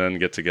Monuments Men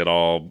get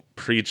all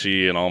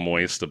preachy and all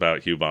moist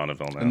about Hugh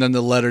Bonneville now. And then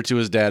the letter to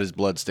his dad is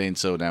bloodstained,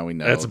 so now we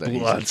know That's that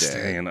he's dead.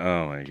 bloodstain.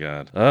 Oh my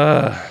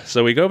god.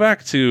 So we go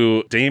back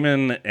to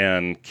Damon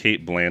and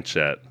Kate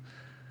Blanchett.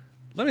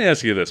 Let me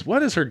ask you this.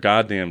 What is her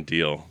goddamn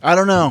deal? I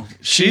don't know.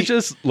 She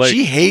just, like-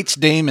 she hates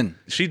Damon.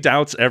 She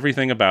doubts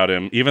everything about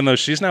him, even though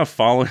she's now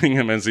following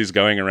him as he's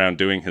going around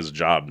doing his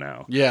job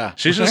now. Yeah.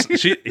 She's just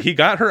he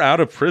got her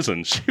out of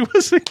prison. She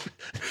was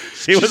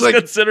like-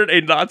 considered a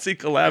Nazi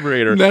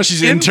collaborator. Now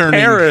she's in interning.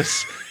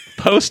 Paris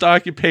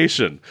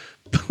post-occupation.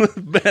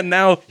 And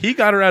now he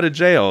got her out of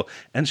jail,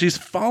 and she's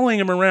following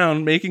him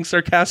around making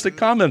sarcastic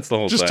comments the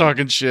whole Just time.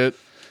 talking shit.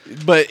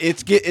 But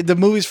the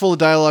movie's full of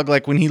dialogue.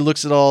 Like when he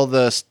looks at all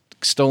the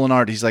stolen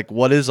art, he's like,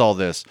 "What is all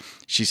this?"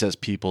 She says,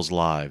 "People's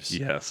lives."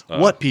 Yes.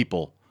 What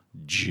people?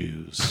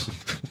 Jews.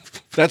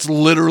 That's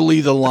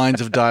literally the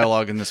lines of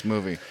dialogue in this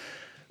movie.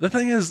 The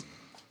thing is,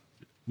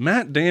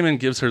 Matt Damon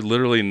gives her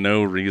literally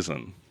no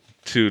reason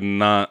to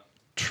not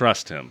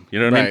trust him. You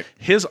know what I mean? Right.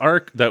 His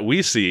arc that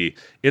we see,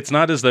 it's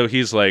not as though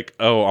he's like,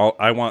 oh,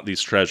 I want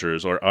these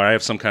treasures, or I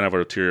have some kind of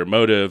ulterior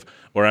motive,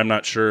 or I'm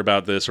not sure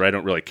about this, or I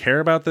don't really care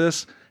about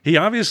this. He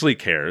obviously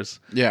cares.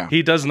 Yeah.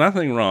 He does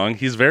nothing wrong.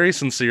 He's very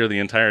sincere the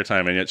entire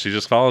time, and yet she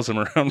just follows him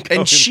around. Going,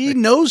 And she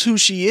knows who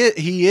he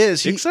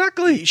is.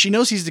 Exactly. She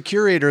knows he's the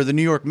curator of the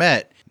New York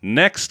Met.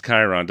 Next,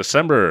 Chiron,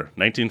 December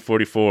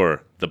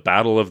 1944, the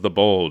Battle of the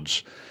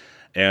Bulge.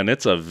 And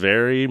it's a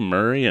very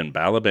Murray and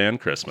Balaban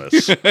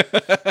Christmas.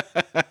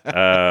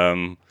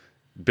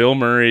 Bill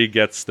Murray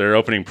gets their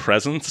opening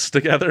presents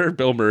together.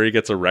 Bill Murray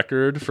gets a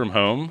record from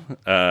home,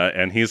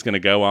 and he's going to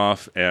go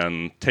off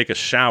and take a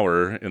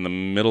shower in the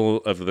middle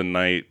of the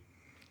night.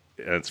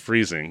 It's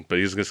freezing, but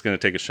he's just going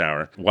to take a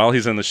shower. While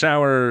he's in the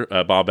shower,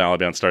 Bob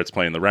Balaban starts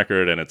playing the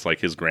record, and it's like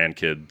his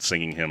grandkid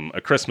singing him A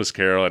Christmas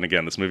Carol. And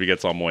again, this movie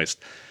gets all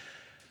moist.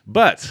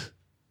 But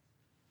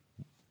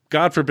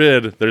God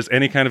forbid there's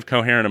any kind of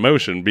coherent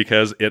emotion,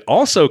 because it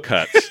also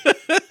cuts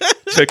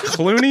to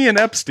Clooney and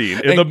Epstein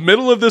in the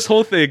middle of this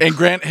whole thing. And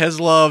Grant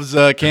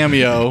Heslov's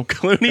cameo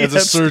Clooney, as a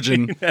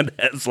surgeon. and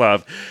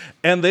Heslov.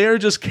 And they are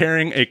just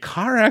carrying a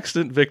car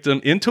accident victim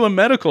into a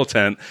medical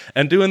tent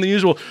and doing the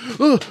usual,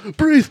 oh,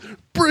 breathe.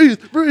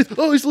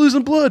 Oh, he's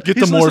losing blood. Get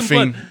the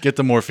morphine. Get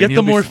the morphine. Get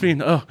the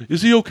morphine. Oh,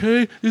 is he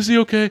okay?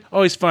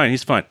 Oh, he's fine.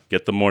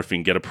 Get the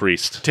morphine. Get a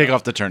priest. Take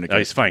off the tourniquet. Oh,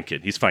 he's fine,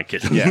 kid.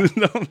 Yeah.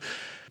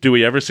 Do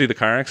we ever see the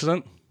car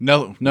accident?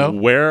 No.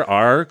 Where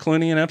are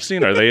Clooney and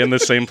Epstein? Are they in the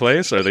same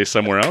place? Are they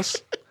somewhere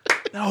else?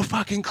 No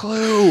fucking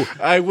clue.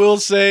 I will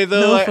say,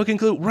 though. No fucking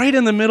clue. Right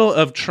in the middle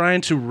of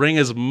trying to wring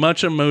as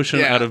much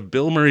emotion out of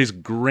Bill Murray's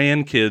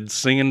grandkids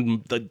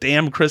singing the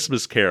damn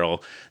Christmas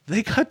Carol,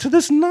 they cut to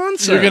this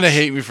nonsense. You're going to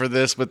hate me for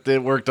this, but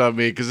it worked on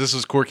me because this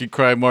was Corky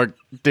Cry Mark,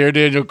 Dare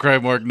Daniel Cry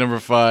Mark number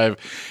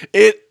 5.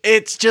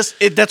 It's just,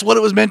 that's what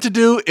it was meant to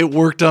do. It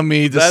worked on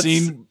me. The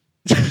scene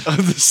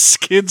of the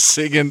kids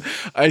singing,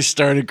 I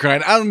started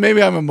crying.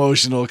 Maybe I'm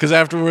emotional because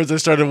afterwards I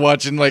started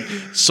watching like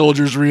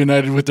soldiers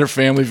reunited with their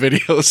family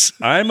videos.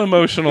 I'm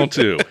emotional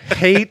too.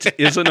 Hate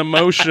is an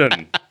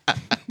emotion.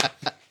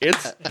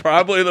 It's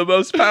probably the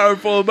most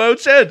powerful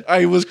emotion.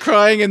 I was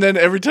crying, and then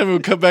every time it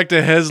would come back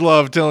to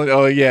Heslov telling,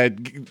 "Oh yeah,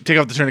 take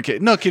off the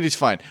tourniquet." No, kid, he's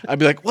fine. I'd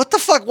be like, "What the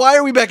fuck? Why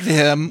are we back to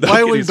him?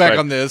 Why are we back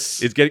on this?"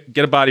 Get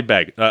a body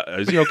bag.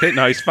 Is he okay?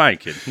 No, he's fine,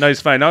 kid. No, he's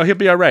fine. No, he'll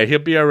be all right.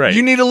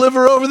 You need a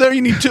liver over there?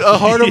 You need a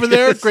heart over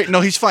there? Great.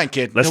 No, he's fine,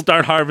 kid. Let's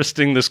start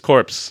harvesting this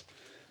corpse.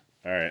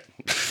 All right.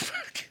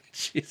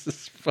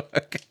 Jesus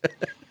fuck.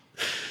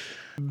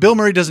 Bill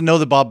Murray doesn't know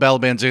that Bob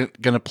Balaban's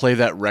going to play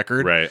that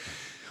record. Right.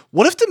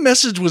 What if the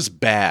message was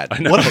bad? I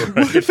know, what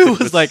right? if it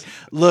was like,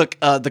 look,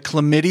 the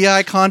chlamydia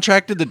I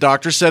contracted, the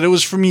doctor said it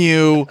was from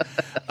you.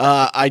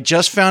 I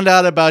just found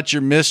out about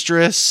your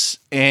mistress,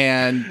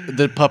 and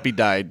the puppy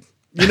died.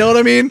 You know what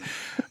I mean?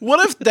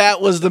 What if that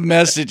was the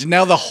message?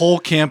 Now the whole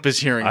camp is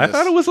hearing this. I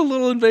thought it was a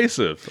little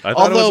invasive.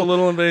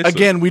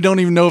 Again, we don't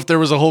even know if there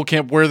was a whole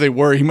camp where they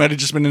were. He might have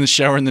just been in the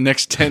shower in the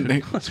next tent.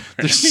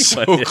 They're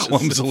so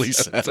clumsily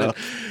set up.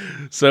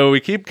 So we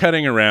keep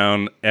cutting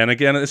around, and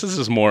again, this is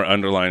just more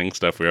underlining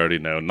stuff we already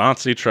know.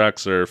 Nazi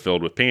trucks are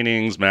filled with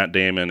paintings. Matt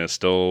Damon is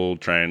still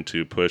trying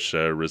to push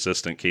a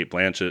resistant Cate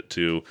Blanchett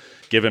to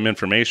give him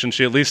information.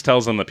 She at least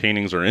tells him the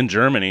paintings are in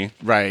Germany.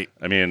 Right.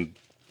 I mean,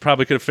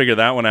 probably could have figured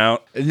that one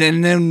out.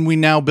 And then we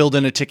now build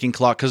in a ticking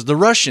clock because the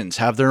Russians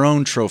have their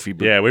own trophy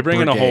brigade. Yeah, we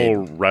bring in a whole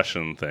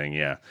Russian thing,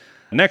 yeah.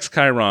 Next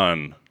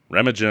Chiron,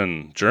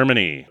 Remagen,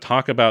 Germany.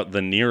 Talk about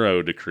the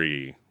Nero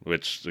Decree,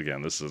 which,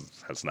 again,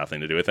 has nothing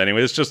to do with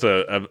anyway. It's just,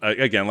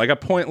 again, like a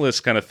pointless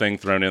kind of thing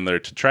thrown in there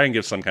to try and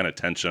give some kind of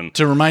tension.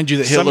 To remind you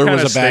that Hitler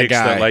was a bad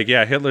guy.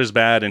 That, Hitler's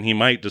bad, and he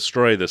might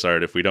destroy this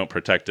art if we don't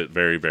protect it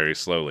very, very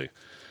slowly.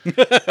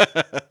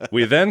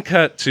 We then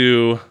cut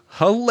to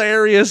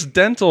hilarious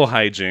dental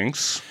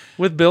hijinks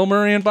with Bill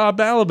Murray and Bob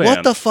Balaban.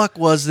 What the fuck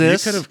was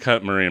this? You could have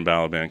cut Murray and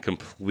Balaban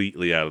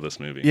completely out of this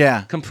movie.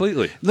 Yeah.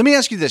 Completely. Let me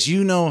ask you this.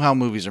 You know how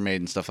movies are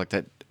made and stuff like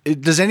that.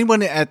 Does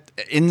anyone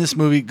in this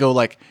movie go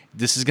like,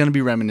 this is going to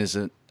be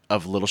reminiscent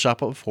of Little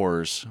Shop of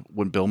Horrors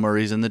when Bill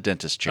Murray's in the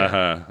dentist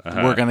chair?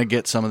 We're going to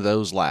get some of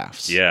those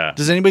laughs. Yeah.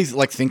 Does anybody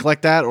think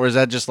like that? Or is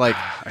that just like...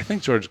 I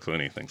think George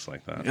Clooney thinks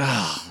like that.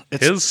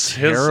 It's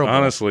terrible.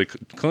 Honestly,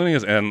 Clooney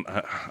is... And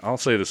I'll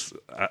say this...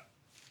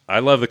 I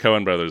love the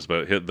Coen brothers,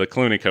 but the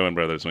Clooney Coen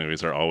brothers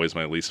movies are always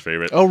my least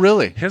favorite. Oh,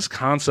 really? His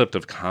concept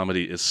of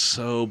comedy is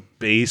so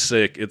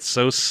basic. It's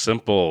so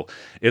simple.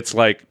 It's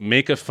like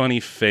make a funny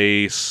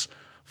face,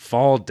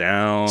 fall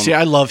down. See,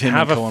 I love him.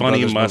 Have a Coen funny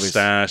brothers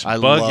mustache.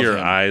 Bug your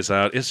eyes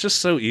out. It's just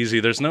so easy.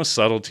 There's no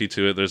subtlety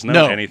to it. There's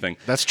no anything.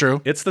 That's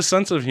true. It's the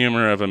sense of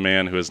humor of a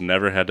man who has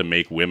never had to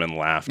make women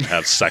laugh to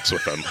have sex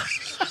with them.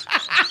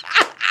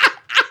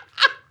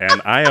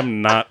 And I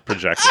am not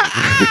projecting.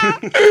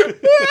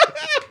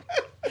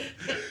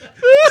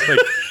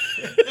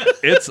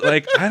 It's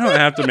like I don't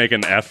have to make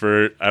an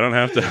effort. I don't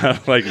have to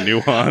have like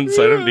nuance.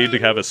 I don't need to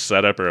have a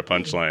setup or a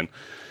punchline.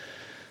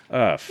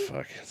 Oh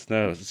fuck!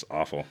 It's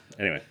awful.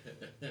 Anyway,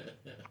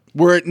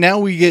 now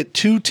we get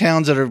two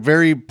towns that are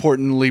very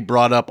importantly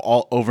brought up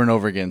all over and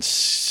over again: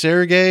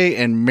 Sergei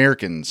and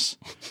Merkins.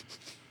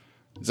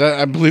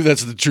 I believe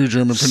that's the true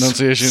German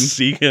pronunciation.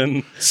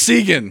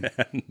 Siegen.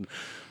 And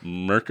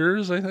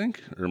Merkers, I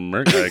think, or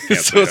I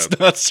can't. So it's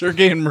not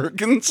Sergei and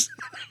Merkins.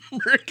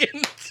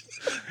 Merkins.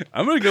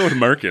 I'm going to go with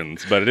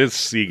Merkins, but it is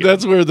Siegen.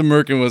 That's where the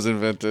Merkin was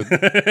invented.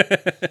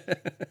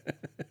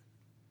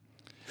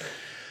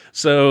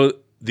 So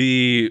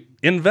the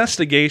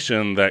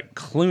investigation that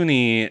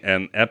Clooney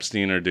and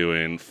Epstein are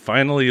doing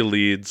finally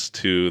leads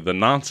to the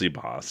Nazi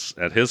boss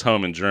at his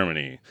home in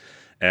Germany.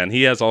 And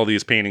he has all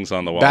these paintings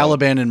on the wall.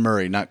 Balaban and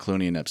Murray, not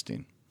Clooney and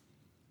Epstein.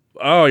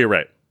 Oh, you're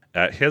right.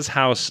 At his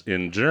house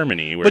in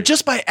Germany. But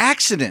just by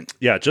accident.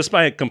 Yeah, just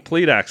by a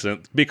complete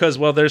accident. Because,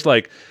 well, there's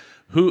like...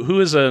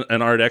 who is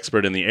an art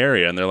expert in the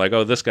area? And they're like,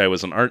 oh, this guy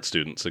was an art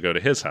student, so go to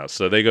his house.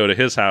 So they go to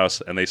his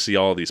house and they see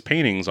all these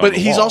paintings on the wall. But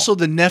he's also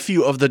the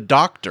nephew of the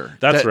doctor.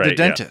 That's right. The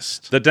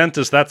dentist. Yeah. The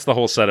dentist, that's the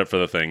whole setup for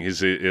the thing.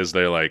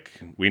 They're like,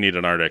 we need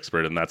an art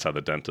expert, and that's how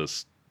the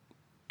dentist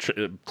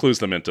clues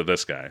them into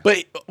this guy.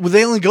 But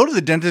they only go to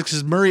the dentist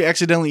because Murray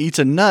accidentally eats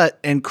a nut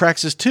and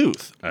cracks his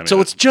tooth. I mean, so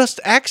it's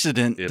just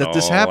accident that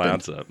this happened.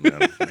 Adds up,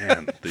 man.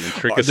 The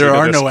intricacy there of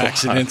are this no plot.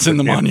 accidents in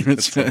the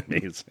monuments. It's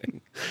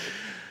amazing.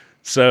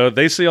 So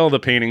they see all the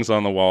paintings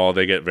on the wall.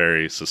 They get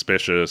very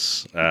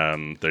suspicious.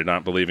 They're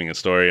not believing his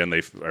story, and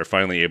they are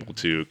finally able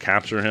to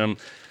capture him.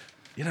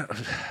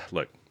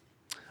 Look,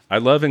 I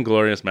love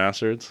Inglourious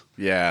Basterds.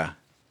 Yeah.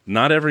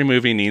 Not every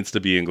movie needs to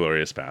be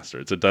Inglourious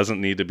Basterds. It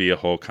doesn't need to be a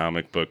whole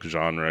comic book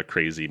genre,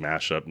 crazy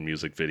mashup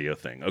music video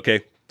thing.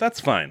 Okay, that's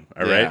fine.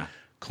 All right.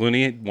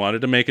 Clooney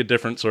wanted to make a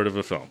different sort of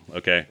a film.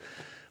 Okay.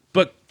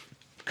 But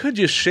could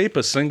you shape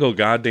a single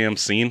goddamn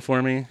scene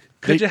for me?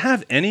 Could you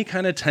have any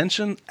kind of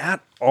tension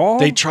at all?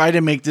 They try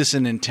to make this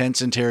an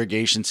intense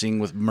interrogation scene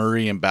with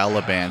Murray and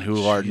Balaban,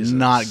 who are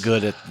not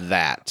good at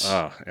that.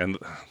 And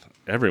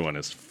everyone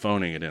is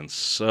phoning it in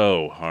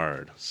so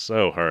hard.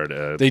 So hard,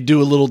 Ed. They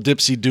do a little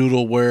dipsy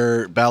doodle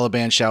where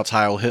Balaban shouts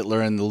Heil Hitler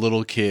and the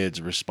little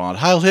kids respond,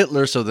 Heil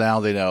Hitler, so now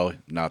they know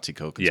Nazi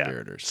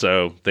co-conspirators. Yeah.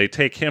 So they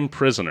take him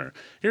prisoner.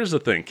 Here's the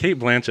thing. Cate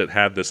Blanchett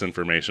had this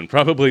information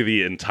probably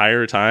the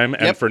entire time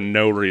and for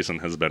no reason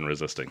has been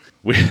resisting.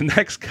 We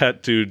next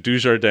cut to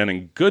Dujardin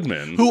and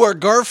Goodman. Who are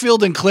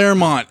Garfield and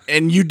Claremont,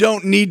 and you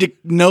don't need to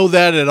know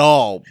that at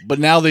all. But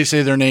now they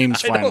say their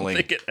names finally.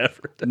 I don't think it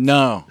ever does.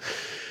 No.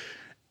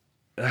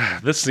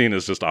 This scene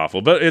is just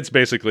awful, but it's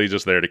basically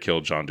just there to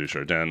kill Jean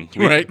Dujardin.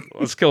 Right.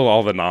 Let's kill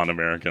all the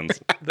non-Americans,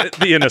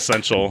 the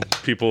inessential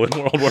people in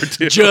World War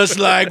II. Just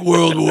like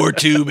World War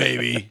II,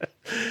 baby.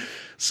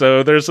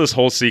 So there's this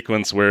whole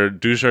sequence where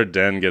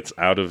Dujardin gets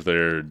out of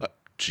their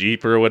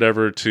Jeep or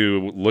whatever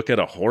to look at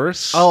a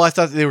horse. Oh, I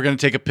thought they were going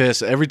to take a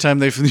piss. Every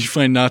time you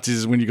find Nazis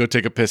is when you go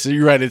take a piss.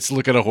 You're right, it's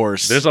look at a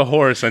horse. There's a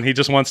horse, and he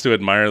just wants to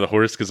admire the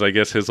horse because I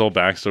guess his whole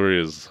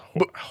backstory is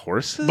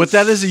horses? But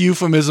that is a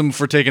euphemism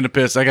for taking a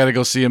piss. I got to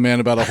go see a man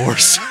about a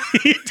horse.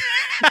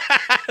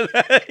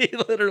 He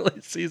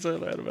literally sees a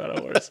man about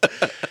a horse.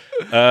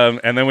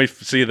 And then we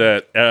see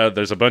that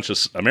there's a bunch of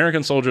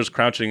American soldiers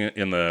crouching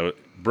in the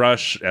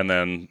brush, and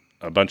then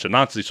a bunch of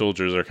Nazi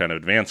soldiers are kind of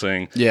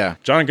advancing. Yeah.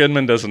 John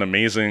Goodman does an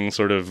amazing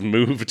sort of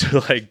move to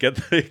like get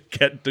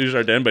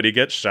Dujardin, but he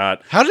gets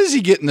shot. How does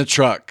he get in the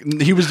truck?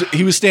 He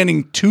was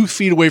standing 2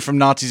 feet away from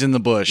Nazis in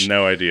the bush.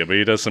 No idea, but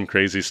he does some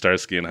crazy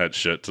Starsky and Hutch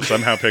shit to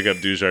somehow pick up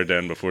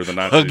Dujardin before the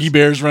Nazis. Huggy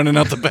Bear's running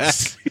out the back.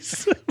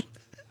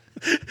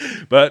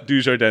 But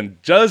Dujardin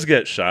does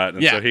get shot,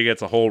 and so he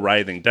gets a whole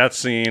writhing death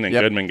scene, and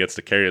Goodman gets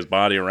to carry his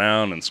body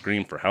around and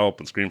scream for help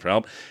and scream for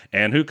help.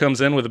 And who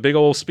comes in with a big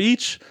old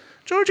speech?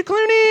 George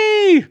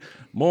Clooney!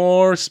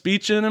 More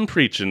speeching and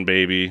preaching,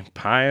 baby.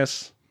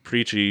 Pious,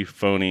 preachy,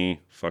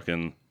 phony,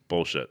 fucking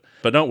bullshit.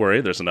 But don't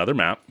worry, there's another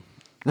map.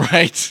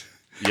 Right.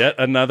 Yet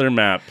another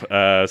map.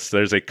 So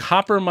there's a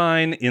copper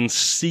mine in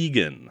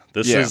Siegen.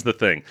 This is the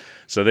thing.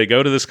 So they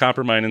go to this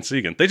copper mine in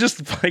Siegen. They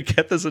just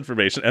get this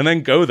information and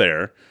then go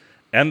there,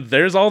 and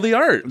there's all the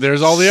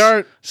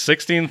art.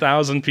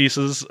 16,000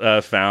 pieces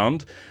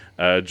found.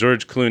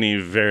 George Clooney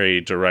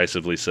very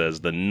derisively says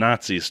the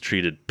Nazis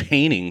treated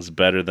paintings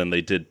better than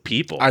they did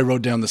people. I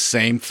wrote down the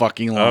same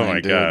fucking line. Oh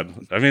my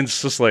God. I mean,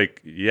 it's just like,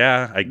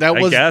 I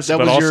guess,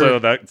 but also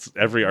that's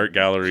every art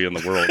gallery in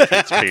the world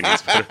treats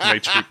paintings better than they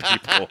treat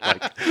people.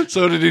 Like,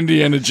 so did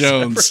Indiana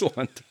Jones.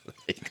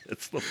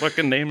 It's the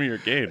fucking name of your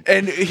game.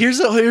 And here's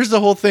the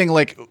whole thing.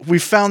 Like, we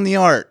found the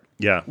art.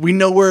 Yeah. We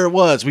know where it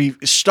was.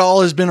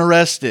 Stahl has been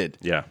arrested.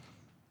 Yeah.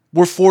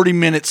 We're 40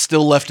 minutes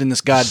still left in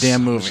this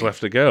goddamn movie. Much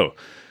left to go.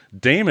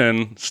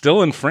 Damon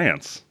still in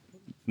France.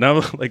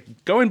 Now, like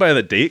going by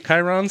the date,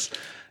 Chirons,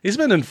 he's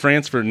been in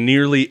France for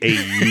nearly a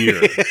year.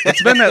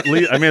 It's been at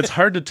least, I mean, it's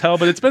hard to tell,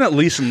 but it's been at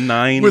least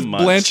 9 months. With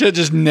Blanchett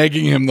just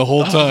negging him the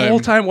whole time. The whole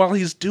time while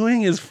he's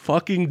doing his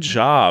fucking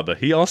job.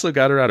 He also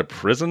got her out of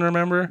prison,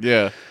 remember?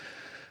 Yeah.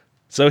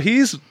 So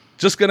he's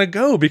just going to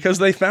go because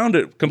they found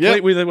it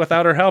completely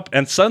without her help.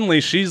 And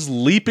suddenly she's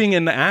leaping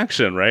into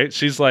action, right?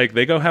 She's like,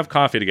 they go have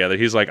coffee together.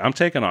 He's like, I'm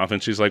taking off.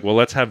 And she's like, well,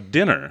 let's have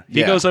dinner.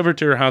 He goes over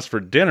to her house for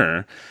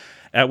dinner,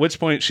 at which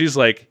point she's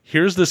like,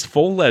 here's this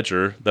full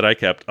ledger that I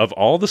kept of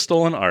all the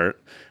stolen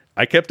art.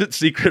 I kept it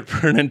secret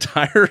for an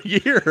entire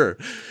year.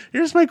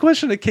 Here's my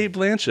question to Cate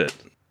Blanchett.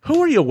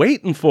 Who are you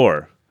waiting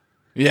for?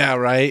 Yeah,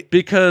 right.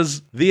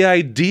 Because the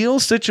ideal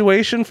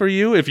situation for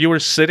you, if you were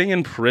sitting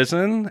in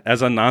prison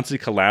as a Nazi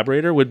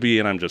collaborator, would be,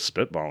 and I'm just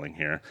spitballing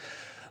here,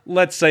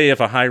 let's say if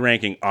a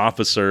high-ranking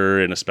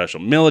officer in a special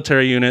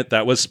military unit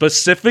that was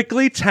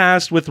specifically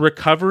tasked with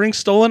recovering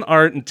stolen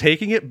art and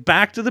taking it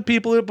back to the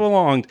people it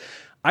belonged,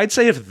 I'd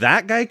say if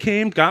that guy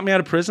came, got me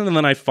out of prison, and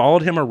then I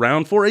followed him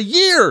around for a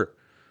year,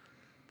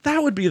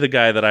 that would be the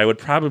guy that I would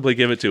probably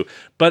give it to.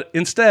 But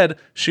instead,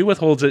 she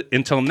withholds it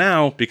until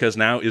now because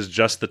now is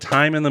just the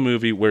time in the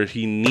movie where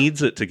he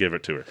needs it to give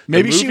it to her.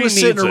 Maybe she was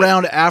sitting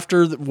around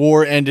after the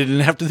war ended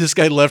and after this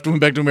guy left and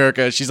went back to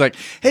America. She's like,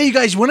 hey, you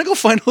guys, you want to go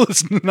find all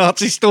this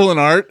Nazi stolen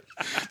art?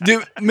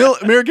 Dude,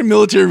 American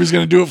military was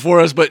going to do it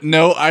for us, but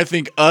no, I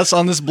think us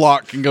on this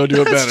block can go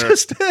do it better.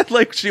 That's just it.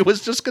 Like, she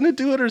was just going to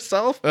do it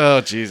herself.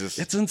 Oh, Jesus.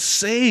 It's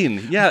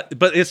insane. Yeah,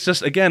 but it's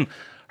just, again,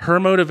 her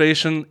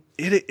motivation...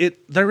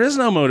 There is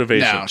no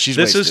motivation. No, she's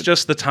This wasted. is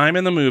just the time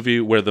in the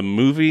movie where the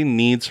movie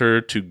needs her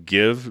to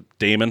give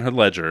Damon her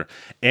ledger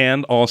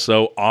and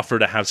also offer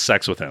to have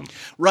sex with him.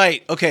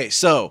 Right. Okay.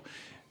 So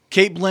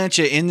Kate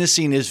Blanchett in this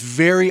scene is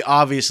very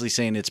obviously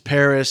saying it's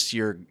Paris.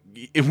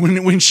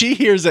 When she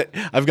hears that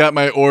I've got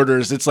my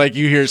orders, it's like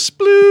you hear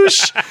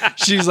sploosh.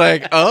 She's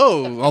like,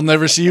 oh, I'll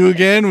never see you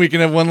again. We can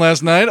have one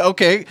last night.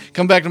 Okay.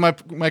 Come back to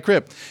my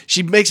crib.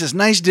 She makes this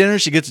nice dinner.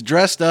 She gets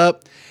dressed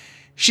up.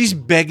 She's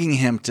begging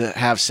him to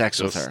have sex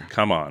with her.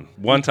 Come on.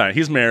 One time.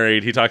 He's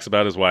married. He talks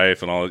about his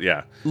wife and all.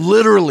 Yeah.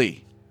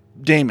 Literally,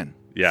 Damon.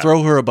 Yeah.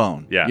 Throw her a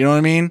bone. Yeah. You know what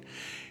I mean?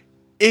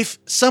 If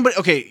somebody,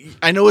 okay,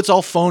 I know it's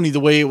all phony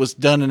the way it was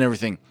done and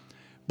everything,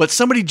 but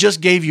somebody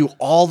just gave you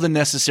all the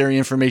necessary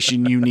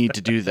information you need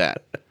to do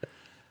that.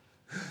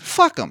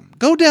 Fuck them.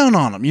 Go down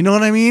on them. You know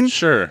what I mean?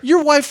 Sure.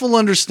 Your wife will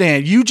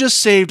understand. You just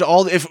saved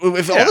all. If all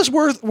this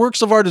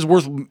works of art is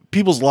worth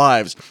people's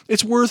lives,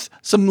 it's worth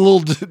some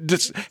little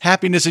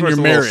happiness in your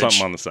marriage.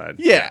 Something on the side.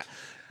 Yeah.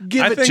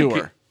 Give it to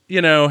her.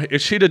 You know,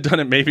 if she'd have done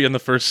it maybe in the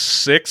first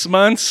 6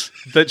 months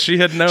that she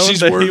had known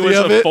She's that he worthy was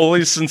of a it.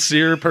 fully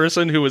sincere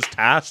person who was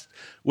tasked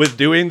with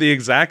doing the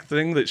exact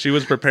thing that she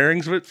was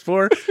preparing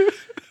for.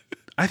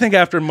 I think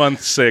after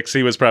month 6,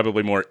 he was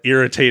probably more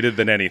irritated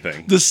than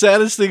anything. The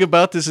saddest thing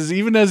about this is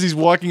even as he's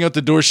walking out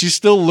the door, she's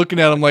still looking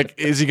at him like,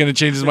 is he going to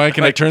change his mind?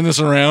 Can I turn this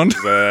around?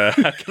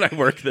 How can I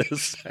work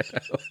this?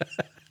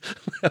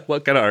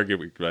 What kind of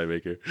argument can I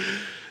make here?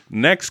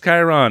 Next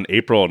Chiron,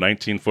 April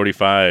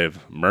 1945,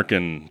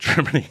 Merken,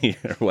 Germany,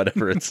 or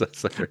whatever it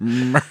says there.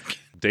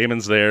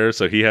 Damon's there,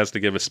 so he has to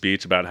give a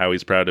speech about how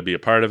he's proud to be a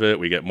part of it.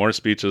 We get more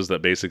speeches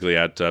that basically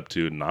add up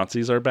to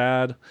Nazis are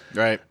bad.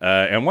 Right.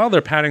 And while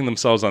they're patting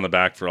themselves on the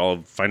back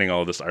for finding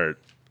all of this art,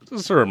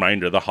 just a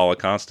reminder, the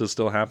Holocaust is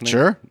still happening.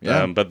 Sure,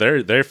 yeah. But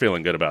they're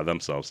feeling good about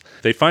themselves.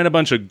 They find a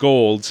bunch of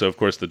gold, so of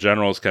course the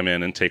generals come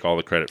in and take all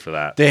the credit for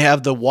that. They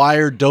have the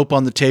wire dope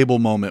on the table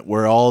moment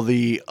where all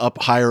the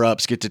higher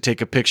ups get to take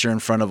a picture in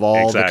front of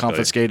all the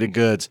confiscated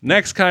goods.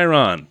 Next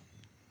Chiron,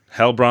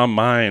 Hellbraum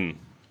Mine,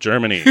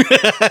 Germany.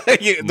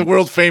 The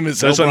world famous.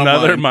 There's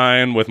another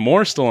mine with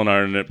more stolen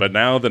art in it, but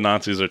now the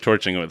Nazis are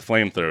torching it with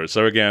flamethrowers.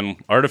 So again,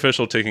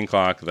 artificial ticking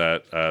clock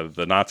that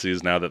the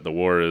Nazis, now that the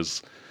war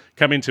is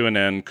coming to an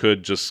end,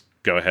 could just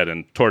go ahead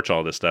and torch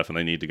all this stuff, and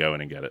they need to go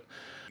in and get it.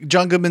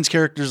 John Goodman's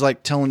character's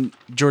like telling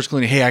George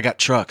Clooney, hey, I got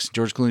trucks.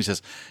 George Clooney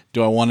says,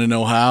 do I want to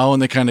know how?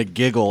 And they kind of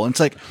giggle. And it's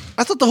like,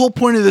 I thought the whole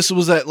point of this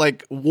was that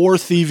like war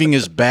thieving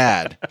is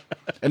bad.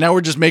 And now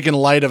we're just making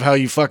light of how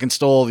you fucking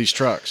stole all these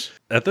trucks.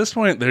 At this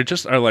point, they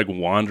just are like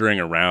wandering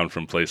around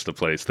from place to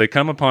place. They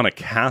come upon a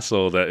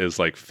castle that is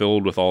like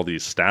filled with all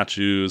these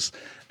statues.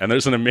 And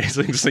there's an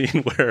amazing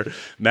scene where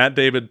Matt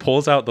Damon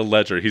pulls out the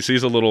ledger. He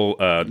sees a little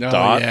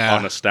dot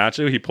on a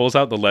statue. He pulls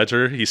out the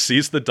ledger. He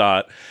sees the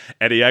dot,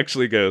 and he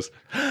actually goes,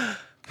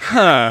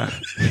 huh.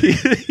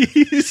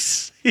 He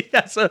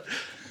has a...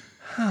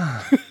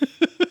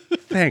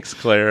 Thanks,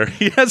 Claire.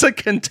 He has a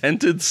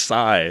contented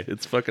sigh.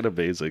 It's fucking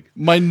amazing.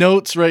 My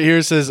notes right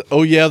here says,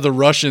 oh yeah, the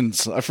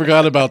Russians. I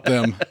forgot about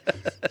them.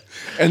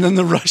 And then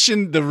the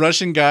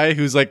Russian guy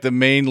who's like the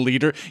main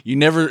leader, you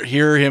never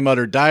hear him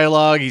utter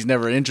dialogue. He's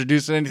never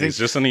introduced anything. He's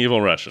just an evil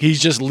Russian.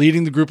 He's just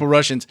leading the group of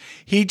Russians.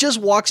 He just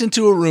walks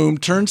into a room,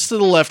 turns to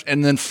the left,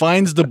 and then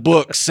finds the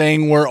book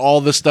saying where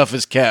all the stuff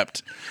is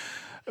kept.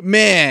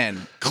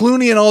 Man,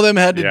 Clooney and all them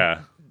had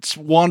to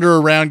wander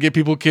around, get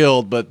people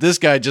killed, but this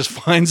guy just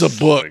finds a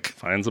book.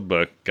 Finds a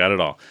book, got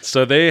it all.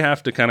 So they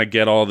have to kind of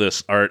get all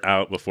this art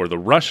out before the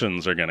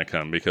Russians are going to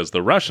come, because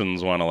the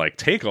Russians want to like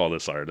take all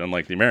this art, and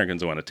like the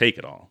Americans want to take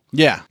it all.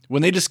 Yeah.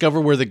 When they discover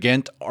where the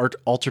Ghent art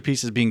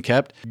altarpiece is being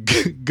kept,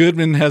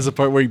 Goodman has a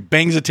part where he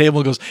bangs a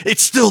table and goes,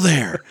 it's still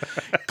there.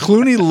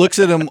 Clooney looks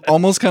at him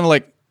almost kind of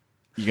like,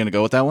 you going to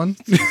go with that one?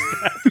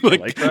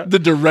 like that? The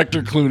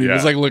director Clooney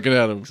was like looking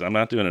at him. I'm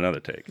not doing another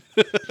take.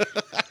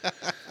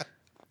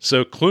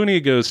 So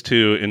Clooney goes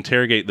to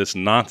interrogate this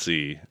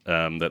Nazi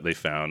that they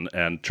found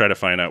and try to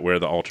find out where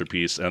the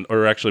altarpiece,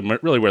 or actually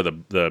really where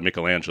the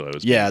Michelangelo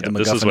is. Yeah, the MacGuffin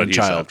This is what he's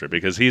child. after,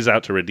 because he's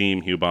out to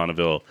redeem Hugh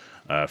Bonneville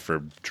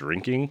for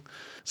drinking.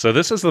 So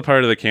this is the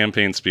part of the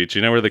campaign speech,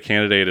 you know, where the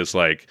candidate is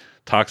like,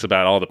 talks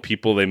about all the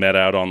people they met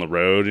out on the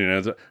road. You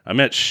know, I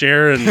met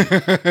Sharon,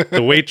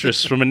 the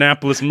waitress from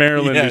Annapolis,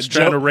 Maryland, who's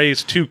trying to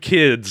raise 2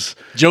 kids.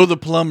 Joe the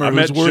plumber,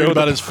 who's worried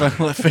about his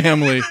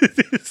family.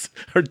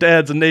 Her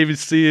dad's a Navy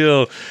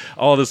SEAL.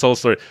 All this whole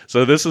story.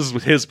 So this is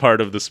his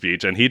part of the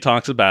speech, and he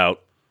talks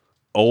about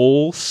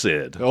Old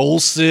Sid.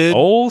 Old Sid.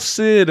 Old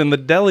Sid and the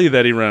deli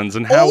that he runs,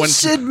 and how Old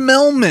Sid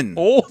Melman.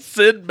 Old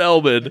Sid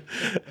Melman,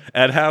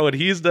 and how when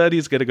he's done,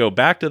 he's going to go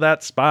back to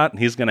that spot and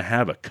he's going to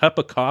have a cup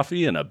of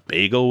coffee and a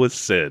bagel with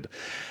Sid.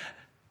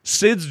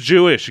 Sid's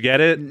Jewish, get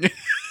it?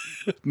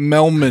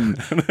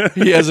 Melman.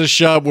 He has a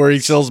shop where he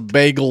sells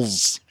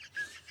bagels.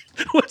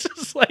 Which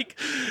is like,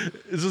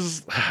 this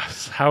is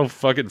how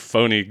fucking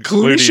phony Clooney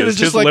Clooney should is. have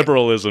just His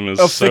liberalism is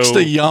affixed so...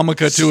 a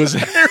yarmulke to his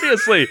head.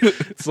 Seriously.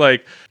 It's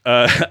like,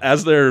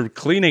 as they're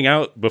cleaning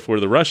out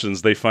before the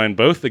Russians, they find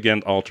both the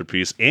Ghent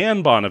altarpiece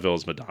and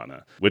Bonneville's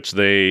Madonna, which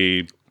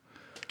they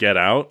get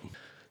out.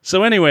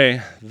 So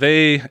anyway,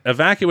 they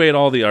evacuate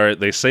all the art.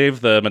 They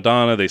save the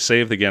Madonna. They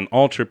save the Ghent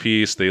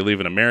altarpiece. They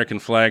leave an American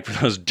flag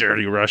for those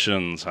dirty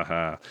Russians.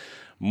 Haha.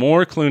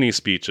 More Clooney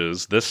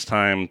speeches, this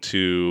time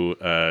to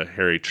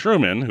Harry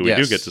Truman, who we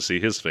do get to see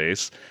his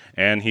face.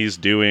 And he's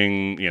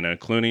doing,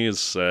 Clooney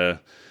is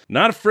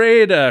not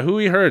afraid who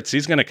he hurts.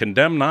 He's going to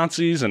condemn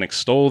Nazis and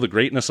extol the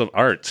greatness of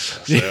art.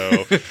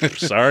 So,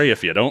 sorry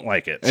if you don't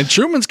like it. And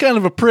Truman's kind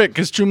of a prick,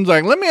 because Truman's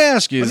like, let me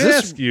ask you, is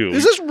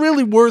this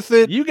really worth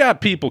it? You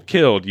got people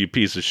killed, you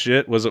piece of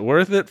shit. Was it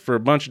worth it for a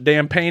bunch of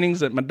damn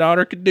paintings that my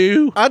daughter could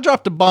do? I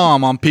dropped a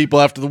bomb on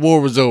people after the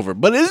war was over,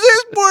 but is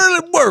this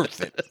really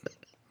worth it?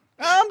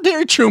 I'm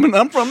Harry Truman.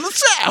 I'm from the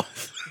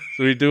South.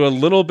 So we do a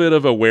little bit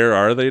of a where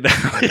are they now?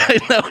 I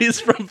know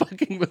he's from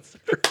fucking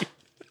Missouri.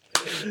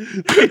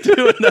 They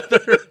do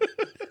another...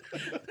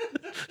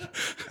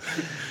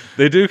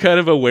 They do kind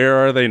of a where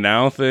are they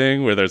now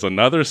thing where there's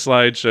another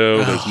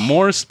slideshow, there's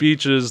more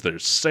speeches,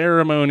 there's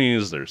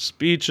ceremonies, there's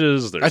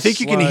speeches, there's I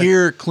think you can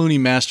hear Clooney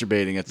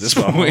masturbating at this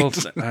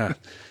point.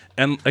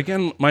 And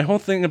again, my whole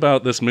thing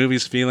about this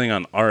movie's feeling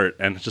on art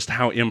and just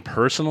how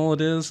impersonal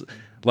it is,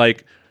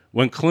 like...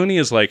 When Clooney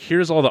is like,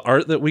 here's all the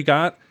art that we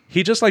got,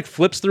 he just like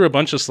flips through a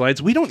bunch of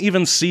slides. We don't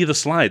even see the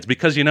slides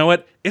because you know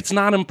what? It's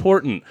not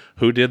important.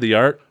 Who did the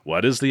art?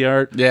 What is the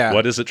art? Yeah.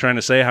 What is it trying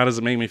to say? How does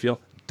it make me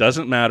feel?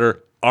 Doesn't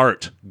matter.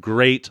 Art.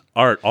 Great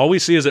art. All we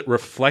see is it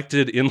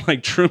reflected in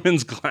like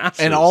Truman's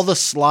glasses. And all the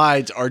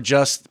slides are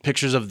just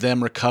pictures of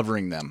them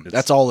recovering them.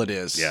 That's all it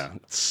is. Yeah.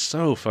 It's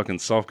so fucking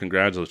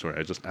self-congratulatory.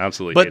 I just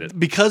absolutely hate it. But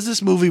because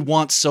this movie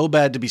wants so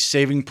bad to be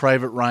Saving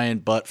Private Ryan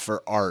but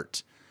for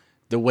art,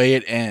 the way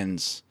it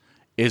ends...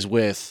 is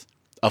with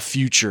a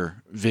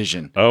future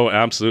vision. Oh,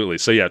 absolutely.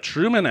 So yeah,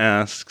 Truman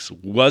asks,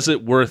 was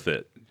it worth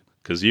it?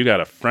 Because you got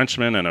a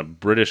Frenchman and a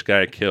British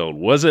guy killed.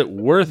 Was it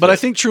worth it? But I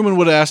think Truman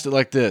would have asked it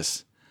like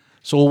this.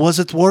 So was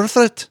it worth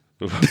it?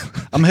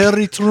 I'm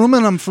Harry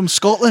Truman. I'm from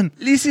Scotland.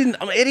 Listen,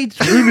 I'm Harry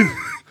Truman.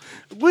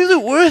 Was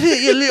it worth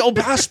it, you little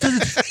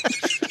bastard?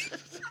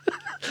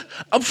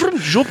 I'm from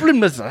Joplin,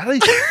 Missouri.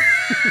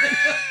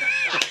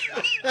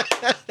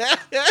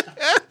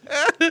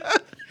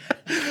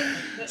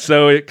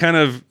 So it kind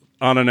of,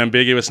 on an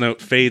ambiguous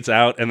note, fades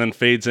out and then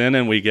fades in,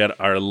 and we get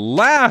our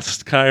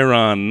last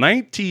Chiron,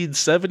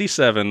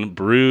 1977,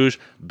 Bruges,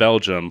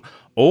 Belgium.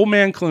 Old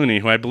man Clooney,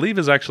 who I believe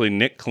is actually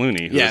Nick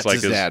Clooney, who is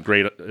like his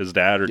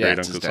dad or great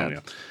uncle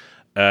Sonia.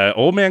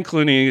 Old man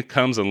Clooney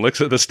comes and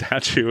looks at the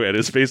statue and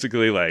is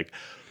basically like,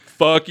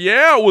 fuck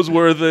yeah, it was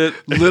worth it.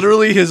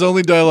 Literally, his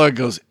only dialogue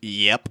goes,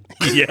 yep.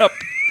 Yep.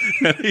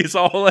 And he's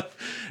all like,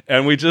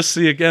 and we just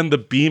see again the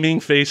beaming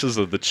faces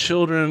of the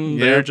children. Yep.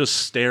 They're just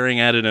staring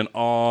at it in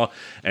awe.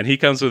 And he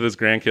comes with his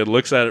grandkid,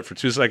 looks at it for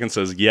 2 seconds,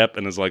 says yep,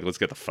 and is like, let's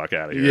get the fuck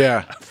out of here.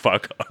 Yeah.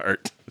 Fuck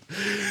art.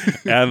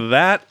 And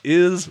that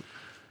is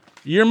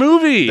your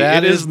movie.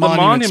 It is The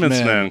Monuments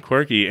Men.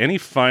 Quirky, any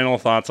final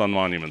thoughts on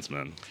Monuments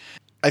Men?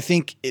 I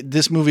think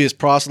this movie is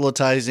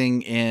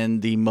proselytizing in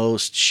the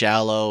most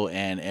shallow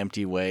and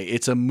empty way.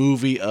 It's a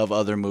movie of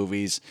other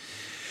movies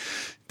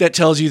that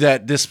tells you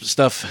that this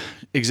stuff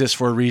exists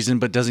for a reason,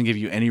 but doesn't give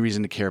you any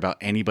reason to care about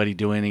anybody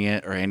doing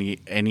it or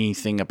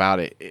anything about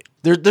it.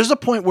 There's a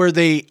point where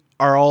they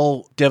are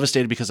all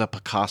devastated because a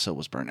Picasso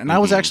was burned. And I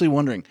was actually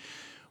wondering,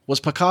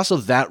 was Picasso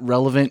that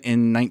relevant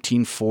in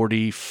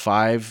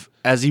 1945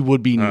 as he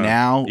would be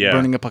now,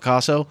 burning a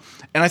Picasso?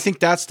 And I think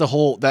that's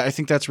I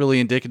think that's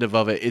really indicative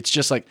of it. It's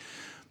just like,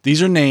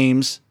 these are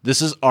names.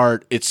 This is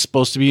art. It's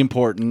supposed to be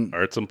important.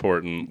 Art's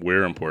important.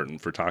 We're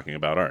important for talking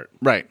about art.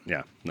 Right.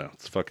 Yeah. No,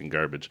 it's fucking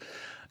garbage.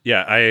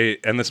 Yeah,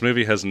 and this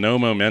movie has no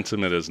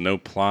momentum. It has no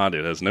plot.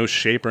 It has no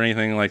shape or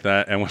anything like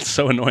that. And what's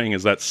so annoying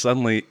is that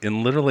suddenly,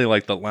 in literally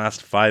like the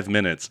last 5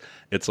 minutes,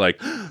 it's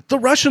like, the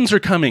Russians are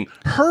coming,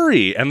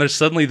 hurry! And there's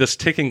suddenly this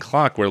ticking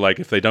clock where like,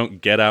 if they don't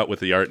get out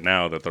with the art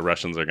now, that the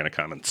Russians are going to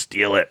come and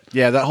steal it.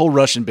 Yeah, that whole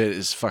Russian bit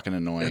is fucking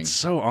annoying. It's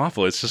so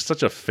awful. It's just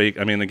such a fake,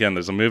 I mean, again,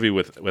 there's a movie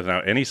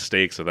without any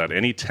stakes, without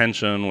any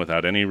tension,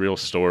 without any real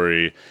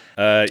story.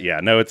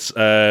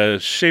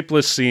 It's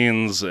shapeless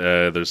scenes.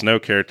 There's no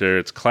character.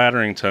 It's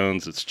clattering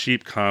tones. It's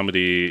cheap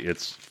comedy.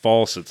 It's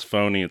false. It's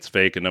phony. It's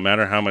fake. And no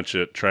matter how much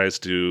it tries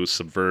to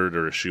subvert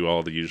or eschew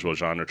all the usual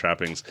genre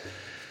trappings,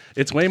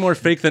 it's way more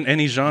fake than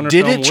any genre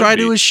Did film it try would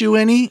be. to eschew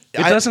any? It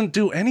doesn't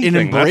do anything. It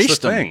embraced That's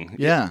the them. thing.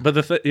 Yeah.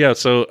 But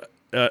so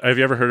have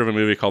you ever heard of a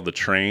movie called The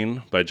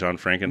Train by John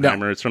Frankenheimer?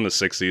 No. It's from the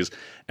 60s,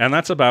 and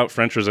that's about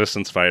French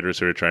resistance fighters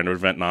who are trying to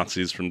prevent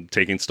Nazis from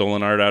taking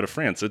stolen art out of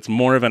France. It's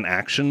more of an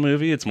action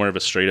movie. It's more of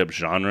a straight-up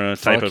genre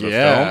type of a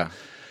film.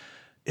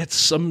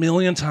 It's a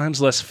million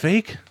times less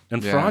fake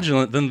and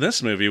fraudulent than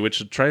this movie,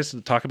 which tries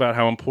to talk about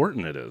how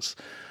important it is.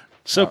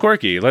 So,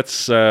 Corky,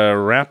 let's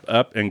wrap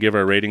up and give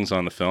our ratings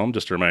on the film.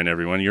 Just to remind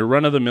everyone, your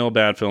run-of-the-mill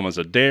bad film is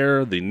a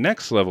dare. The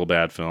next-level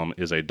bad film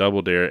is a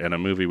double dare, and a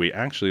movie we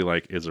actually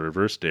like is a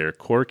reverse dare.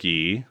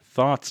 Corky,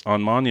 thoughts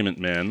on Monument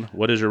Men?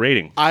 What is your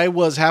rating? I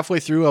was halfway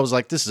through. I was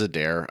like, this is a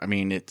dare. I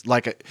mean, it's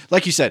like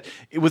you said,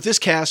 with this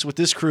cast, with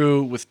this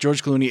crew, with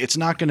George Clooney, it's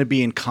not going to be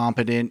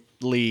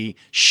incompetently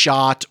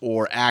shot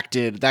or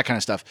acted, that kind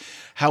of stuff.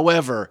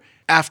 However,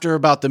 after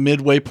about the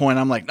midway point,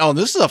 I'm like, no,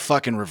 this is a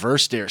fucking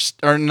reverse dare,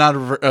 or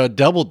not a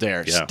double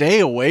dare. Yeah. Stay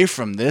away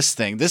from this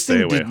thing. This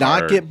thing did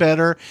not get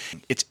better.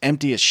 It's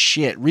empty as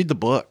shit. Read the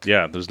book.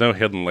 Yeah, there's no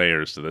hidden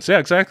layers to this. Yeah,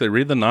 exactly.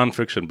 Read the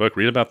nonfiction book.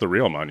 Read about the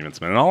real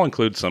Monuments Men. And I'll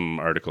include some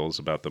articles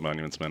about the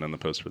Monuments Men in the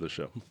post for the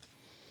show.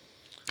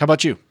 How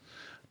about you?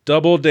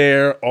 Double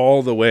dare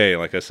all the way.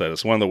 Like I said,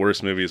 it's one of the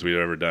worst movies we've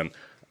ever done.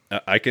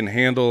 I can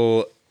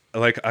handle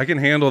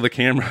the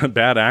camera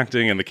bad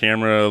acting and the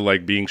camera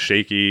like being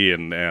shaky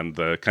and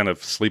the kind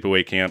of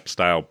sleepaway camp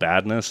style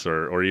badness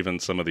or even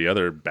some of the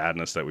other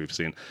badness that we've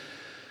seen.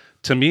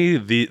 To me,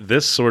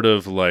 this sort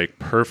of like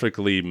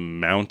perfectly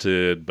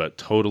mounted but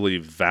totally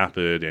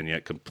vapid and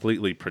yet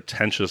completely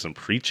pretentious and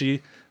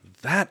preachy,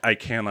 that I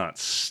cannot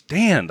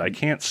stand. I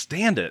can't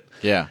stand it.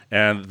 Yeah.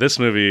 And this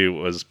movie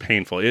was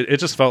painful. It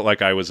just felt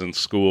like I was in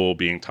school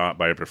being taught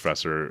by a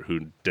professor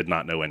who did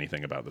not know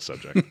anything about the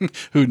subject.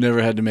 Who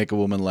never had to make a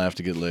woman laugh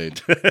to get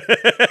laid.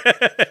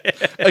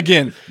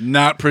 Again,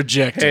 not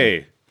projecting.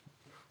 Hey.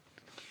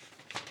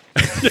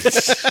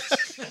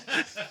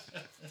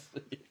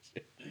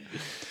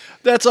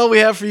 That's all we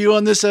have for you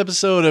on this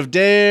episode of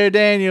Dare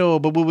Daniel,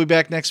 but we'll be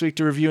back next week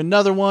to review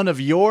another one of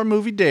your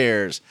movie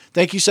dares.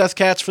 Thank you, Seth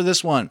Katz, for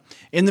this one.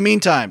 In the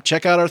meantime,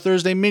 check out our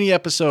Thursday mini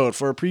episode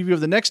for a preview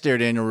of the next Dare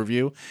Daniel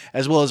review,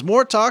 as well as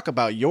more talk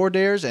about your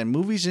dares and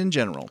movies in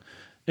general.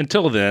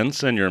 Until then,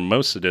 send your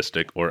most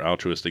sadistic or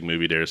altruistic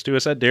movie dares to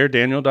us at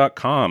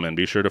daredaniel.com, and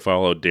be sure to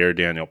follow Dare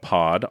Daniel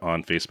Pod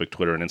on Facebook,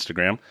 Twitter, and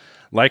Instagram.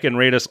 Like and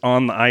rate us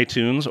on the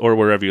iTunes or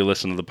wherever you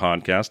listen to the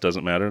podcast.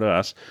 Doesn't matter to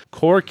us.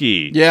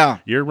 Corky. Yeah.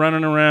 You're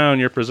running around.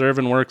 You're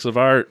preserving works of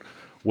art.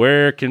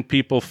 Where can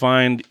people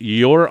find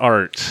your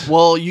art?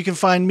 Well, you can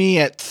find me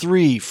at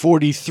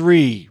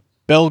 343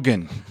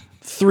 Belgian,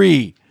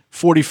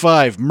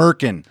 345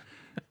 Merkin,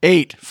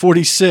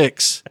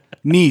 846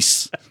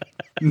 Nice,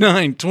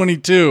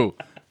 922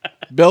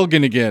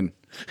 Belgian again.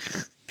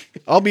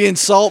 I'll be in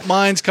salt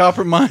mines,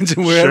 copper mines,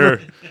 and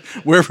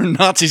wherever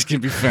Nazis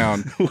can be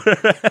found. I've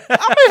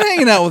been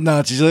hanging out with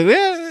Nazis. Like,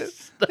 yeah,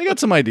 they got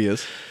some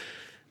ideas.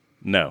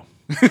 No.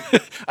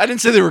 I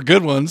didn't say they were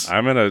good ones.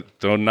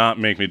 Do not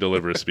make me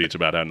deliver a speech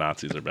about how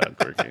Nazis are bad,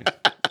 Corky,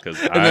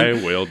 because I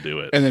will do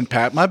it. And then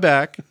pat my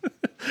back.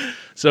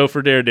 So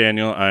for Dare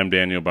Daniel, I'm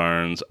Daniel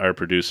Barnes. Our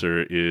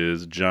producer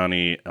is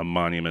Johnny, a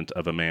monument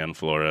of a man,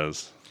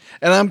 Flores.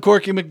 And I'm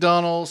Corky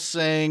McDonald,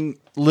 saying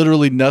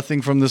literally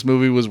nothing from this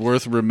movie was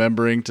worth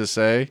remembering to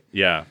say.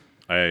 Yeah,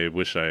 I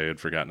wish I had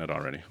forgotten it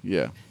already.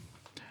 Yeah.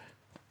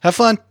 Have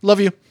fun. Love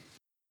you.